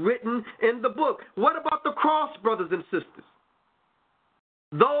what's written in the book. What about the cross, brothers and sisters?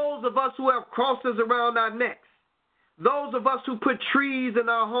 Those of us who have crosses around our necks, those of us who put trees in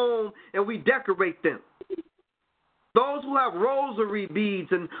our home and we decorate them, those who have rosary beads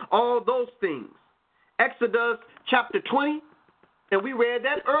and all those things. Exodus chapter 20, and we read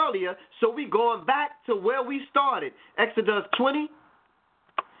that earlier, so we're going back to where we started. Exodus 20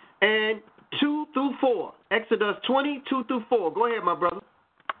 and 2 through 4. Exodus 20, 2 through 4. Go ahead, my brother.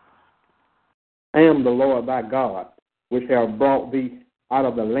 I am the Lord thy God, which have brought thee out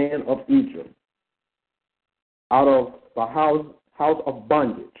of the land of Egypt, out of the house of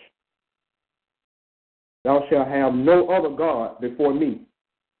bondage. Thou shalt have no other God before me.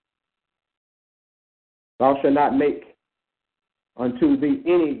 Thou shalt not make unto thee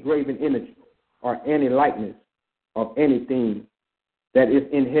any graven image or any likeness of anything that is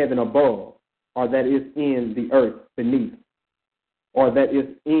in heaven above, or that is in the earth beneath, or that is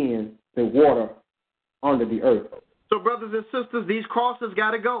in the water under the earth. So, brothers and sisters, these crosses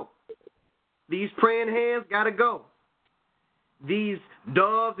got to go. These praying hands got to go. These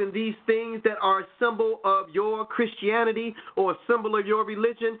doves and these things that are a symbol of your Christianity or a symbol of your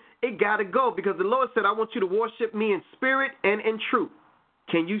religion, it got to go, because the Lord said, I want you to worship me in spirit and in truth.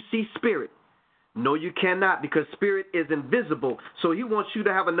 Can you see spirit? No, you cannot, because spirit is invisible. So he wants you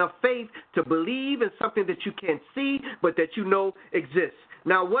to have enough faith to believe in something that you can't see but that you know exists.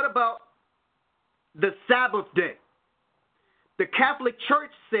 Now, what about the Sabbath day? The Catholic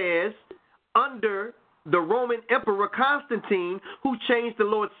Church says under the Roman Emperor Constantine, who changed the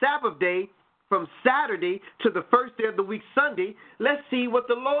Lord's Sabbath day from Saturday to the first day of the week, Sunday, let's see what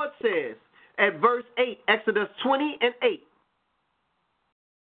the Lord says at verse 8, Exodus 20 and 8.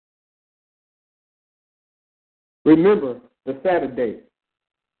 Remember the Sabbath day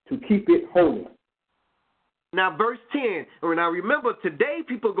to keep it holy. Now, verse 10. Now, remember, today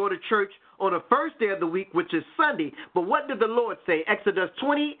people go to church on the first day of the week, which is Sunday. But what did the Lord say? Exodus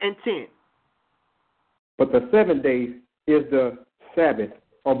 20 and 10. But the 7 days is the Sabbath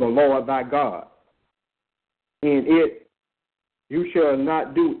of the Lord thy God. In it you shall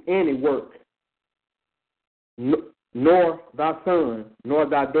not do any work, nor thy son, nor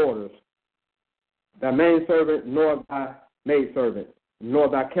thy daughters, thy manservant, nor thy maidservant, nor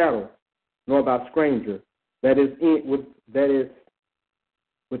thy cattle, nor thy stranger that is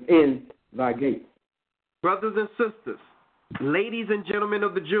within thy gates. Brothers and sisters, ladies and gentlemen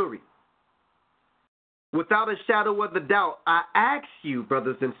of the jury, without a shadow of a doubt, I ask you,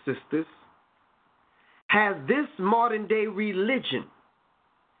 brothers and sisters, has this modern day religion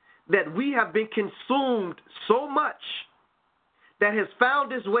that we have been consumed so much that has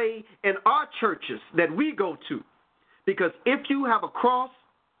found its way in our churches that we go to? Because if you have a cross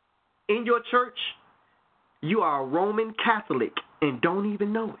in your church, you are a Roman Catholic and don't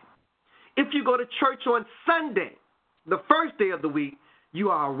even know it. If you go to church on Sunday, the first day of the week, you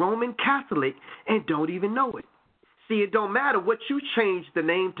are a Roman Catholic and don't even know it. See, it don't matter what you change the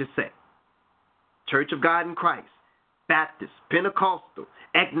name to say. Church of God in Christ, Baptist, Pentecostal,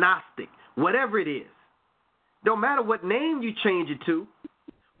 agnostic, whatever it is. Don't matter what name you change it to.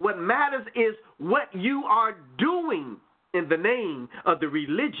 What matters is what you are doing in the name of the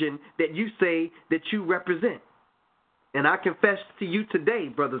religion that you say that you represent. And I confess to you today,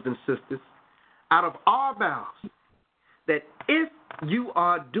 brothers and sisters, out of our mouths, that if you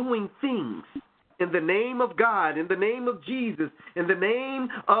are doing things in the name of God, in the name of Jesus, in the name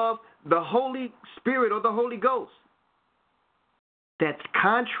of the Holy Spirit or the Holy Ghost, that's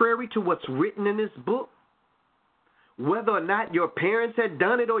contrary to what's written in this book, whether or not your parents had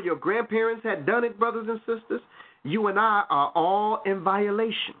done it or your grandparents had done it, brothers and sisters, you and I are all in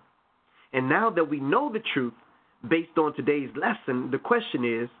violation. And now that we know the truth, based on today's lesson, the question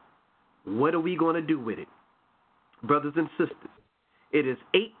is, what are we going to do with it? Brothers and sisters, it is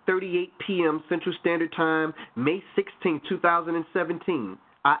 8:38 p.m. Central Standard Time, May 16, 2017.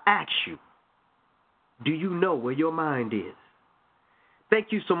 I ask you, do you know where your mind is?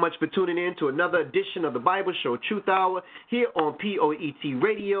 Thank you so much for tuning in to another edition of the Bible Show Truth Hour here on POET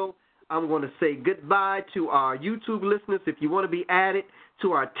Radio. I'm going to say goodbye to our YouTube listeners. If you want to be added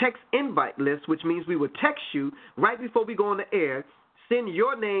to our text invite list, which means we will text you right before we go on the air, send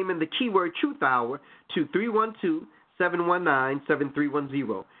your name and the keyword Truth Hour to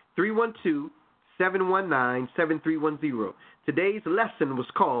 312-719-7310. 312-719-7310. Today's lesson was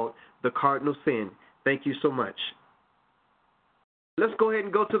called The Cardinal Sin. Thank you so much. Let's go ahead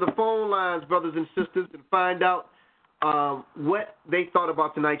and go to the phone lines, brothers and sisters, and find out what they thought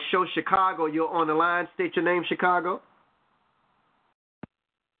about tonight's show. Chicago, you're on the line. State your name, Chicago.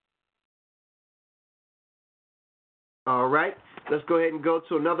 All right. Let's go ahead and go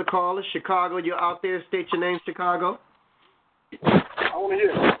to another caller. Chicago, you're out there. State your name, Chicago. I want to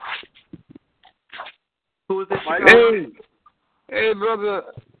hear. Who is this, Chicago? Hey, brother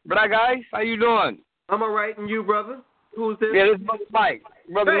Black Ice. How you doing? I'm all right. And you, brother? Who's this? Yeah, this is Brother Mike.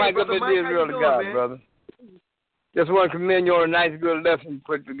 Brother Mike up at Israel to God, man? Brother. Just want to commend you on a nice, good lesson you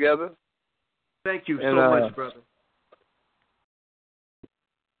put together. Thank you so much, brother.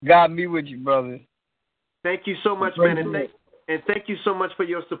 God be with you, brother. Thank you so much, man. And thank you so much for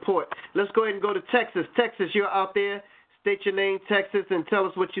your support. Let's go ahead and go to Texas. Texas, you're out there. State your name, Texas, and tell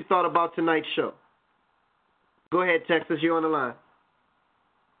us what you thought about tonight's show. Go ahead, Texas. You're on the line.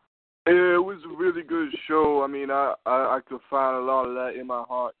 Yeah, it was a really good show. I mean, I could find a lot of that in my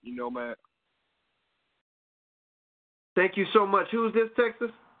heart, man. Thank you so much. Who's this,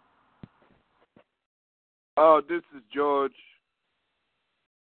 Texas? Oh, this is George.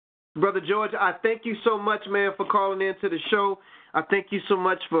 Brother George, I thank you so much, man, for calling in to the show. I thank you so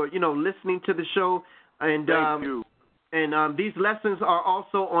much for, listening to the show. And thank you. And these lessons are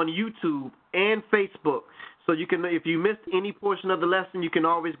also on YouTube and Facebook. So you can, if you missed any portion of the lesson, you can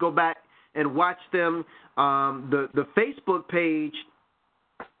always go back and watch them. The Facebook page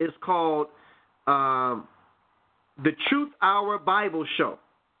is called The Truth Hour Bible Show.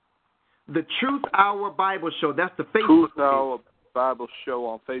 The Truth Hour Bible Show. That's the Facebook Truth page. Hour Bible Show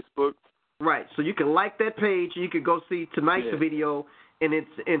on Facebook. Right. So you can like that page. You can go see tonight's video in its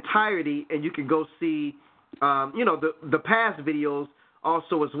entirety, and you can go see, the past videos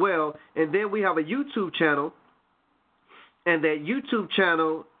also as well. And then we have a YouTube channel, and that YouTube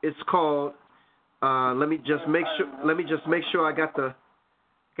channel is called. Let me just make sure I got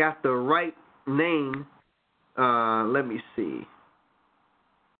the right name. Let me see.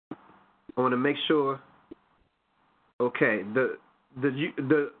 I want to make sure. Okay,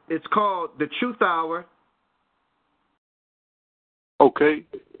 it's called The Truth Hour. Okay.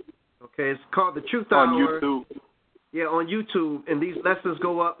 Okay, it's called The Truth on Hour. On YouTube. Yeah, on YouTube, and these lessons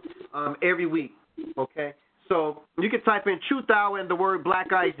go up every week. Okay, so you can type in Truth Hour and the word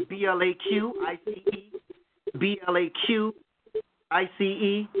Black Ice, BLAQICE, BLAQICE,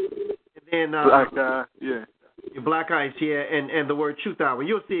 and then Black Eye, yeah. Black Ice, yeah, and the word Truth Hour.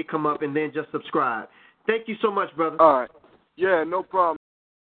 You'll see it come up, and then just subscribe. Thank you so much, brother. All right. Yeah, no problem.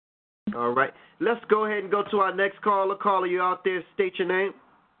 All right. Let's go ahead and go to our next caller. Caller, you out there, state your name.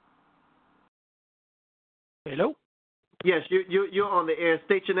 Hello? Yes, you're on the air.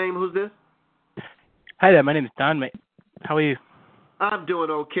 State your name. Who's this? Hi there, my name is Don, mate. How are you? I'm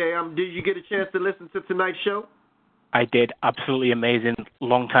doing okay. Did you get a chance to listen to tonight's show? I did. Absolutely amazing.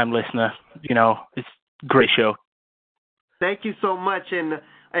 Long-time listener. It's a great show. Thank you so much. And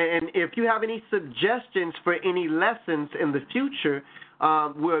if you have any suggestions for any lessons in the future,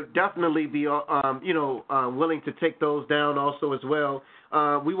 we'll definitely be, willing to take those down also as well.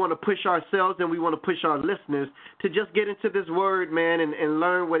 We want to push ourselves and we want to push our listeners to just get into this word, man, and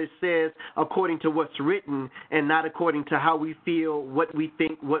learn what it says according to what's written and not according to how we feel, what we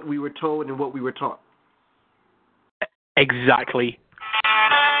think, what we were told, and what we were taught. Exactly.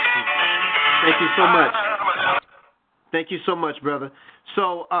 Thank you so much. Thank you so much, brother.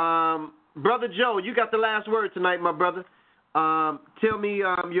 So, Brother Joe, you got the last word tonight, my brother. Tell me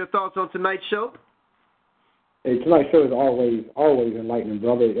your thoughts on tonight's show. Hey, tonight's show is always enlightening,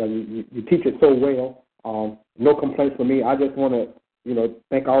 brother. You teach it so well. No complaints from me. I just want to,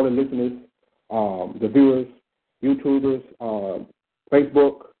 thank all the listeners, the viewers, YouTubers,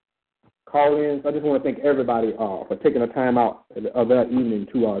 Facebook, call-ins. I just want to thank everybody for taking the time out of that evening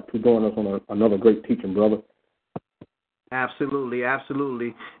to join us on another great teaching, brother. Absolutely,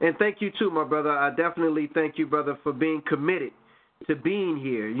 absolutely. And thank you, too, my brother. I definitely thank you, brother, for being committed to being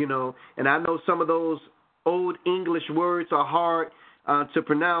here, And I know some of those old English words are hard to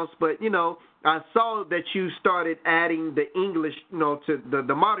pronounce, but, I saw that you started adding the English, to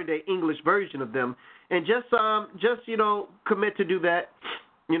the modern-day English version of them. And just commit to do that.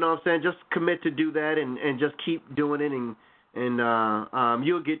 You know what I'm saying? Just commit to do that and just keep doing it and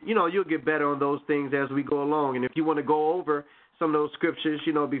you'll get better on those things as we go along. And if you want to go over some of those scriptures,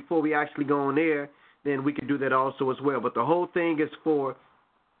 before we actually go on air, then we can do that also as well. But the whole thing is for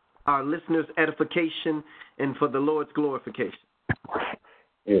our listeners' edification and for the Lord's glorification.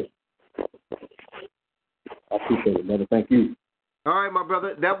 Yes. I appreciate it, brother. Thank you. All right, my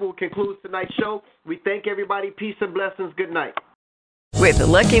brother. That will conclude tonight's show. We thank everybody. Peace and blessings. Good night. With the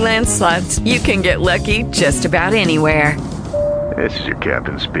Lucky Land Slots, you can get lucky just about anywhere. This is your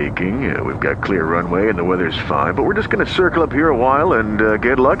captain speaking. We've got clear runway and the weather's fine, but we're just going to circle up here a while and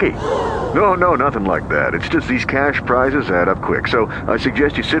get lucky. No, nothing like that. It's just these cash prizes add up quick. So I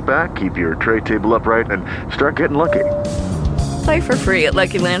suggest you sit back, keep your tray table upright, and start getting lucky. Play for free at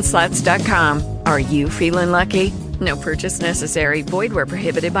LuckyLandSlots.com. Are you feeling lucky? No purchase necessary. Void where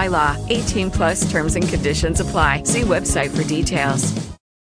prohibited by law. 18+ terms and conditions apply. See website for details.